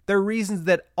reasons. They're reasons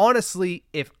that, honestly,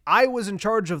 if I was in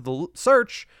charge of the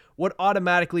search, would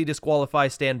automatically disqualify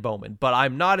Stan Bowman. But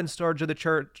I'm not in charge of the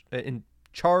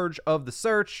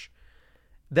search.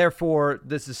 Therefore,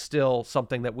 this is still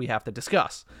something that we have to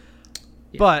discuss.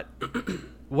 Yeah. But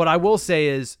what I will say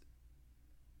is,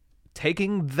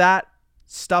 taking that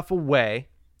stuff away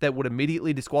that would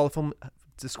immediately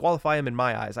disqualify him in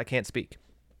my eyes, I can't speak.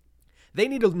 They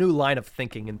need a new line of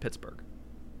thinking in Pittsburgh.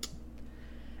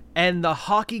 And the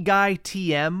hockey guy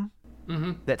TM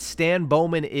that Stan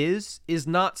Bowman is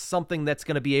not something that's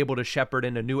going to be able to shepherd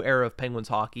in a new era of Penguins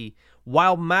hockey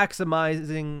while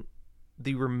maximizing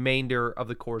the remainder of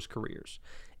the core's careers,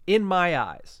 in my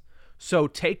eyes. So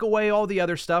take away all the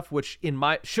other stuff, which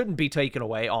shouldn't be taken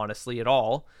away, honestly, at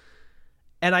all.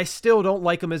 And I still don't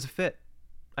like him as a fit.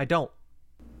 I don't.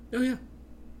 Oh, yeah.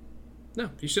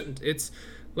 No, you shouldn't. It's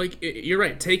like, you're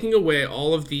right. Taking away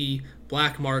all of the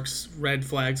black marks, red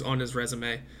flags on his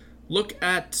resume. Look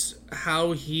at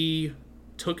how he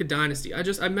took a dynasty.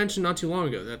 I mentioned not too long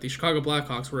ago that the Chicago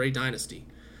Blackhawks were a dynasty.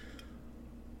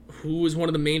 who was one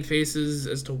of the main faces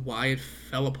as to why it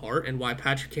fell apart and why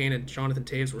Patrick Kane and Jonathan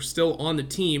Toews were still on the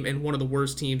team and one of the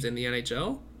worst teams in the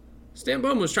NHL. Stan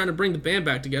Bowman was trying to bring the band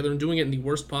back together and doing it in the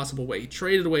worst possible way. He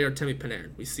traded away Artemi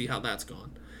Panarin. We see how that's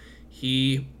gone.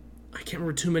 I can't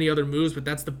remember too many other moves, but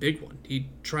that's the big one. He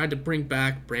tried to bring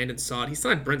back Brandon Saad. He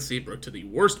signed Brent Seabrook to the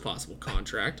worst possible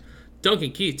contract.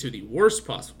 Duncan Keith to the worst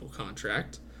possible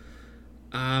contract.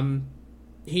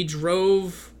 He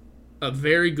drove a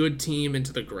very good team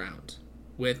into the ground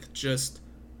with just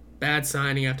bad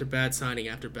signing after bad signing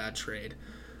after bad trade.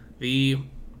 The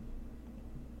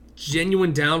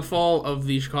genuine downfall of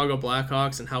the Chicago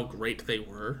Blackhawks and how great they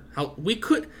were.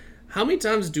 How many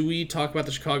times do we talk about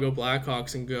the Chicago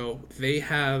Blackhawks and go, they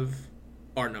have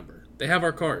our number. They have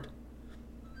our card.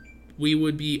 We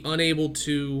would be unable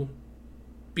to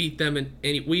beat them in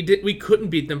any. We couldn't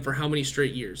beat them for how many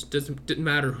straight years? Didn't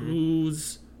matter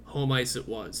whose home ice it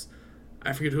was.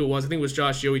 I forget who it was. I think it was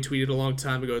Josh Yohe tweeted a long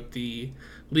time ago that the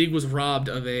league was robbed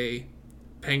of a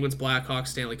Penguins Blackhawks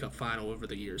Stanley Cup final over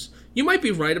the years. You might be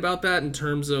right about that in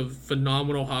terms of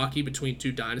phenomenal hockey between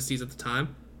two dynasties at the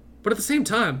time, but at the same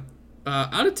time,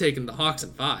 I'd have taken the Hawks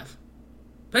in 5.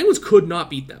 Penguins could not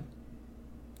beat them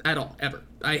at all, ever.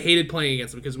 I hated playing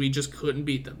against them because we just couldn't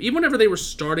beat them. Even whenever they were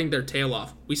starting their tail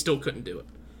off, we still couldn't do it.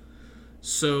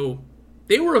 So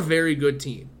they were a very good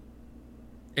team.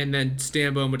 And then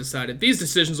Stan Bowman decided these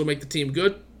decisions will make the team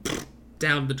good.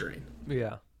 Down the drain.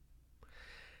 Yeah.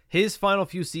 His final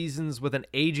few seasons with an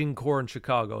aging core in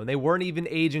Chicago, and they weren't even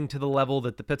aging to the level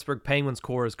that the Pittsburgh Penguins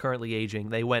core is currently aging.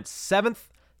 They went 7th,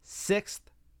 6th,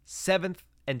 7th,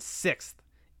 and 6th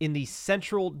in the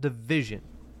Central Division.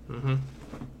 Mm-hmm.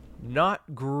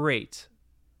 Not great,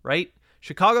 right?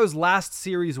 Chicago's last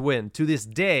series win to this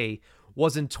day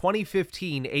was in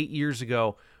 2015, 8 years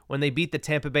ago, when they beat the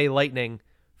Tampa Bay Lightning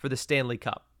for the Stanley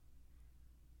Cup.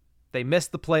 They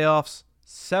missed the playoffs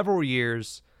several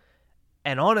years,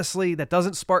 and honestly, that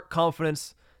doesn't spark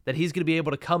confidence that he's going to be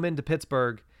able to come into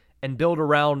Pittsburgh and build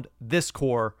around this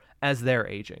core as they're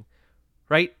aging,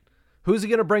 right? Who's he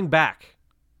going to bring back?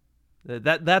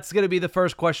 That's going to be the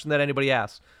first question that anybody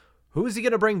asks. Who's he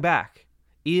going to bring back?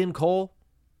 Ian Cole?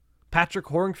 Patrick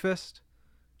Hornqvist?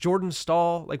 Jordan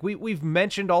Staal? Like, we've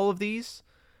mentioned all of these,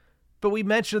 but we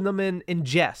mentioned them in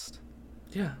jest.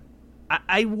 Yeah.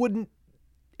 I wouldn't,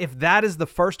 if that is the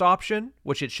first option,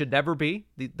 which it should never be,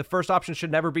 the first option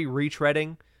should never be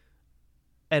retreading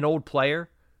an old player,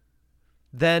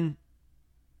 then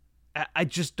I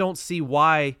just don't see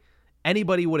why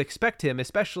anybody would expect him,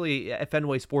 especially at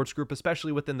Fenway Sports Group,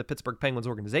 especially within the Pittsburgh Penguins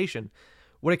organization,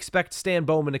 would expect Stan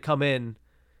Bowman to come in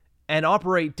and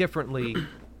operate differently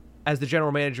as the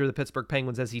general manager of the Pittsburgh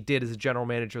Penguins as he did as the general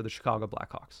manager of the Chicago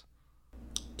Blackhawks.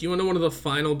 Do you want to know one of the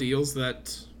final deals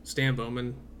that Stan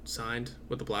Bowman signed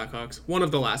with the Blackhawks? One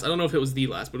of the last. I don't know if it was the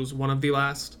last, but it was one of the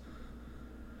last.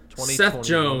 Seth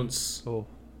Jones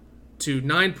to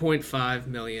 $9.5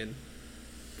 million.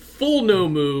 Full no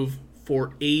move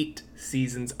for 8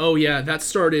 seasons. Oh, yeah, that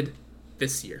started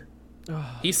this year.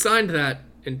 He signed that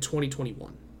in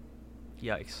 2021.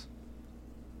 Yikes.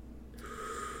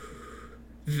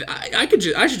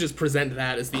 I should just present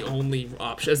that as the only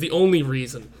option, as the only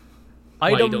reason.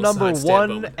 Item number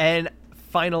 1 and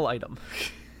final item.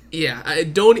 Yeah, I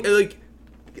don't like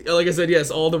I said. Yes,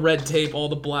 all the red tape, all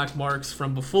the black marks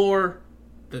from before,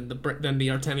 then the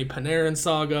Artemi Panarin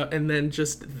saga, and then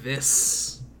just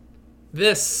this.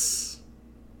 This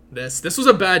was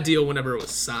a bad deal whenever it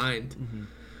was signed. Mm-hmm.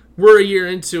 We're a year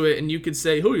into it, and you could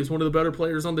say, "Oh, he was one of the better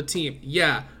players on the team."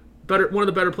 Yeah, one of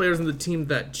the better players on the team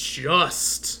that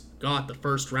just got the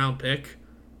first overall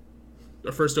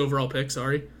pick.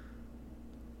 Sorry.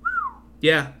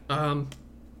 Yeah.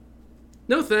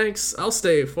 No thanks. I'll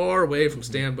stay far away from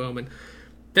Stan Bowman.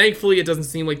 Thankfully, it doesn't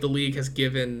seem like the league has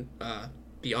given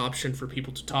the option for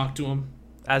people to talk to him.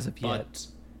 As of yet.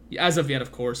 As of yet,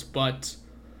 of course. But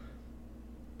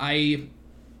I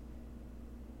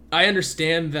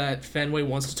understand that Fenway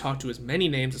wants to talk to as many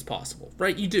names as possible.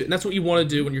 Right? You do. And that's what you want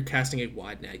to do when you're casting a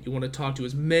wide net. You want to talk to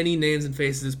as many names and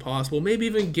faces as possible. Maybe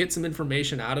even get some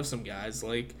information out of some guys.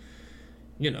 Like,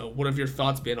 what have your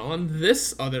thoughts been on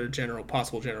this other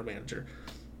possible general manager?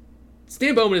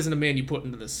 Stan Bowman isn't a man you put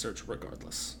into this search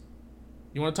regardless.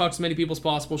 You want to talk to as many people as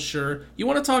possible? Sure. You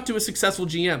want to talk to a successful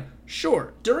GM?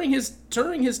 Sure. During his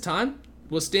time,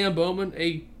 was Stan Bowman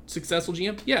a successful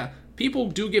GM? Yeah. People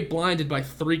do get blinded by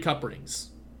 3 cup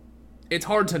rings. It's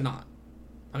hard to not.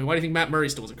 I mean, why do you think Matt Murray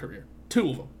still has a career? 2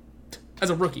 of them. As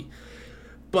a rookie.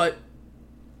 But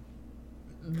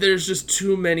there's just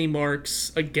too many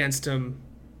marks against him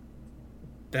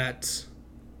that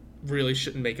really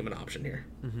shouldn't make him an option here.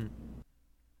 Mm-hmm.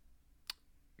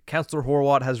 Counselor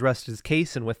Horwat has rested his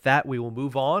case, and with that, we will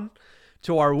move on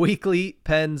to our weekly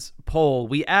Pens poll.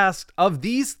 We asked, of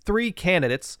these three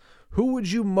candidates, who would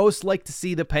you most like to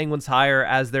see the Penguins hire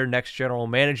as their next general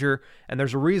manager? And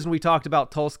there's a reason we talked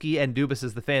about Tulsky and Dubas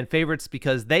as the fan favorites,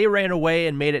 because they ran away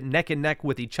and made it neck and neck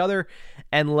with each other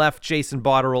and left Jason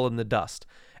Botterill in the dust.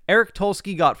 Eric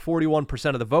Tulsky got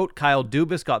 41% of the vote. Kyle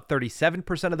Dubas got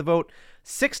 37% of the vote.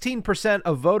 16%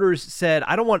 of voters said,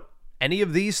 I don't want any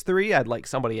of these three. I'd like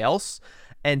somebody else.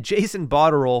 And Jason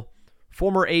Botterill,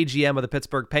 former AGM of the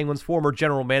Pittsburgh Penguins, former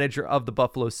general manager of the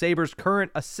Buffalo Sabres,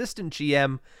 current assistant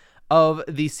GM of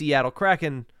the Seattle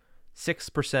Kraken,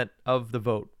 6% of the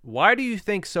vote. Why do you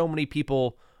think so many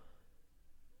people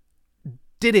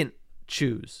didn't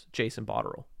choose Jason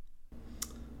Botterill?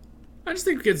 I just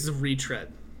think it's a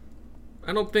retread.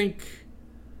 I don't think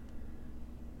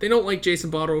they don't like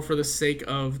Jason Botterill for the sake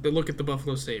of they look at the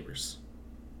Buffalo Sabres.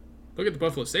 Look at the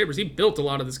Buffalo Sabres. He built a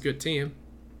lot of this good team.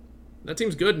 That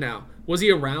team's good now. Was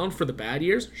he around for the bad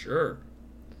years? Sure.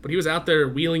 But he was out there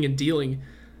wheeling and dealing,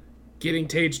 getting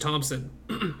Tage Thompson,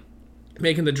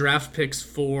 making the draft picks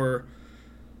for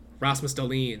Rasmus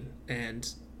Dahlin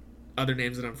and other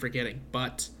names that I'm forgetting.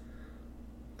 But,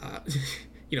 a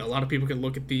lot of people can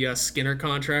look at the Skinner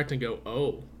contract and go,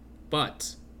 oh.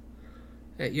 But,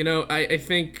 I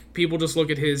think people just look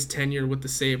at his tenure with the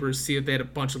Sabres, see that they had a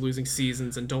bunch of losing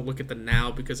seasons, and don't look at the now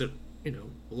because, a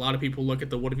lot of people look at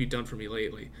the what have you done for me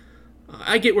lately.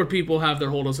 I get where people have their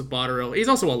holdups with Botterill. He's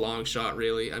also a long shot,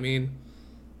 really. I mean,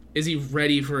 is he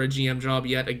ready for a GM job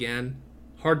yet again?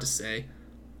 Hard to say.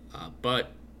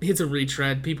 But it's a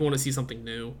retread. People want to see something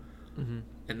new. Mm-hmm.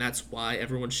 And that's why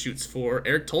everyone shoots for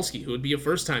Eric Tulsky, who would be a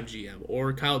first-time GM,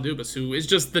 or Kyle Dubas, who is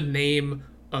just the name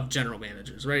of general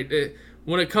managers, right?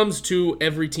 When it comes to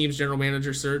every team's general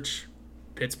manager search,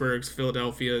 Pittsburgh's,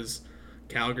 Philadelphia's,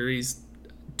 Calgary's,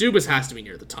 Dubas has to be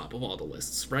near the top of all the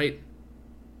lists, right?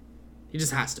 He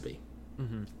just has to be.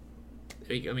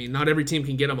 Mm-hmm. I mean, not every team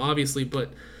can get him, obviously,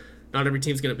 but not every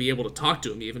team's going to be able to talk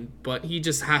to him even, but he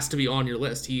just has to be on your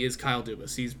list. He is Kyle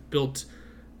Dubas. He's built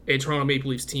a Toronto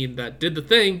Maple Leafs team that did the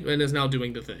thing and is now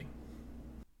doing the thing.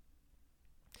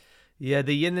 Yeah,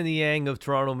 the yin and the yang of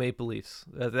Toronto Maple Leafs.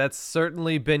 That's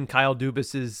certainly been Kyle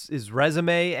Dubas's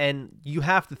resume, and you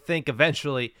have to think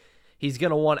eventually he's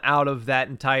going to want out of that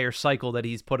entire cycle that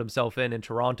he's put himself in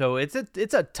Toronto. It's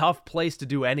a tough place to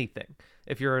do anything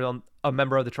if you're a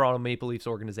member of the Toronto Maple Leafs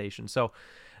organization. So,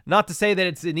 not to say that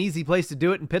it's an easy place to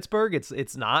do it in Pittsburgh.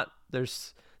 It's not.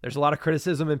 There's a lot of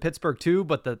criticism in Pittsburgh too,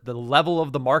 but the level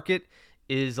of the market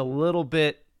is a little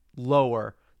bit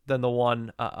lower than the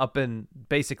one up in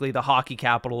basically the hockey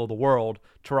capital of the world,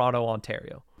 Toronto,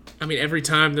 Ontario. I mean, every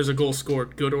time there's a goal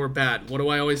scored, good or bad, what do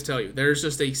I always tell you? There's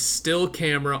just a still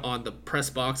camera on the press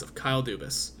box of Kyle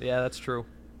Dubas. Yeah, that's true.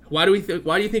 Why do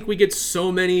you think we get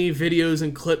so many videos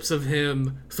and clips of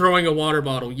him throwing a water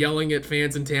bottle, yelling at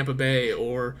fans in Tampa Bay,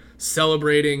 or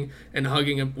celebrating and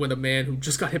hugging him with a man who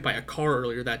just got hit by a car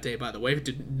earlier that day, by the way?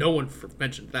 No one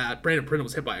mentioned that. Brandon Pridham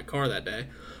was hit by a car that day.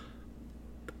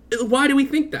 Why do we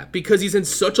think that? Because he's in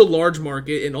such a large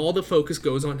market and all the focus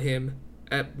goes on him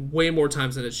at way more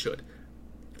times than it should.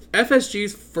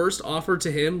 FSG's first offer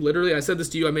to him, literally, I said this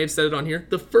to you, I may have said it on here,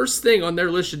 the first thing on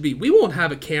their list should be, we won't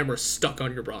have a camera stuck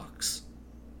on your box.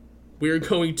 We're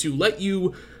going to let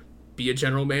you be a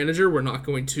general manager. We're not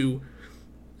going to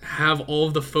have all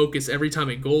of the focus every time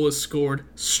a goal is scored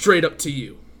straight up to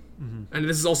you. Mm-hmm. And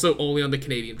this is also only on the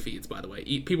Canadian feeds, by the way.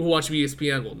 People who watch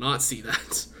ESPN will not see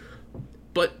that.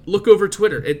 But look over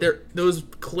Twitter. Those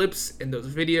clips and those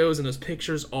videos and those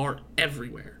pictures are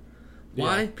everywhere.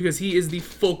 Why? Yeah. Because he is the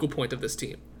focal point of this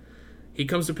team. He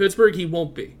comes to Pittsburgh, he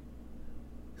won't be.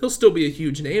 He'll still be a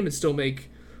huge name and still make,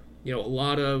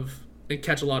 and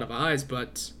catch a lot of eyes,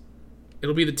 but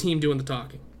it'll be the team doing the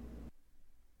talking.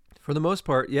 For the most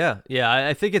part, yeah. Yeah,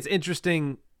 I think it's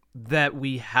interesting that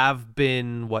we have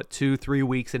been, 2-3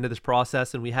 weeks into this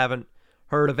process, and we haven't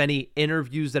heard of any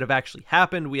interviews that have actually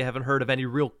happened. We haven't heard of any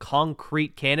real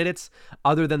concrete candidates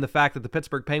other than the fact that the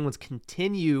Pittsburgh Penguins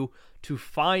continue to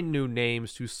find new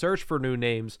names, to search for new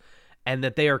names, and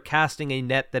that they are casting a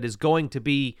net that is going to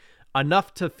be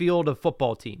enough to field a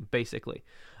football team, basically.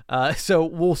 So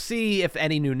we'll see if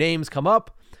any new names come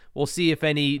up. We'll see if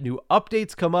any new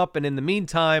updates come up. And in the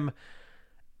meantime,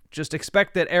 just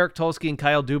expect that Eric Tulsky and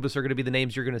Kyle Dubas are going to be the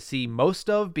names you're going to see most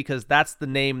of, because that's the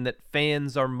name that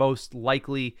fans are most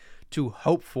likely to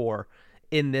hope for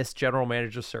in this general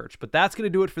manager search. But that's going to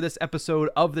do it for this episode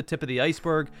of The Tip of the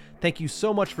Iceberg. Thank you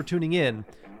so much for tuning in.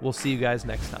 We'll see you guys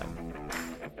next time.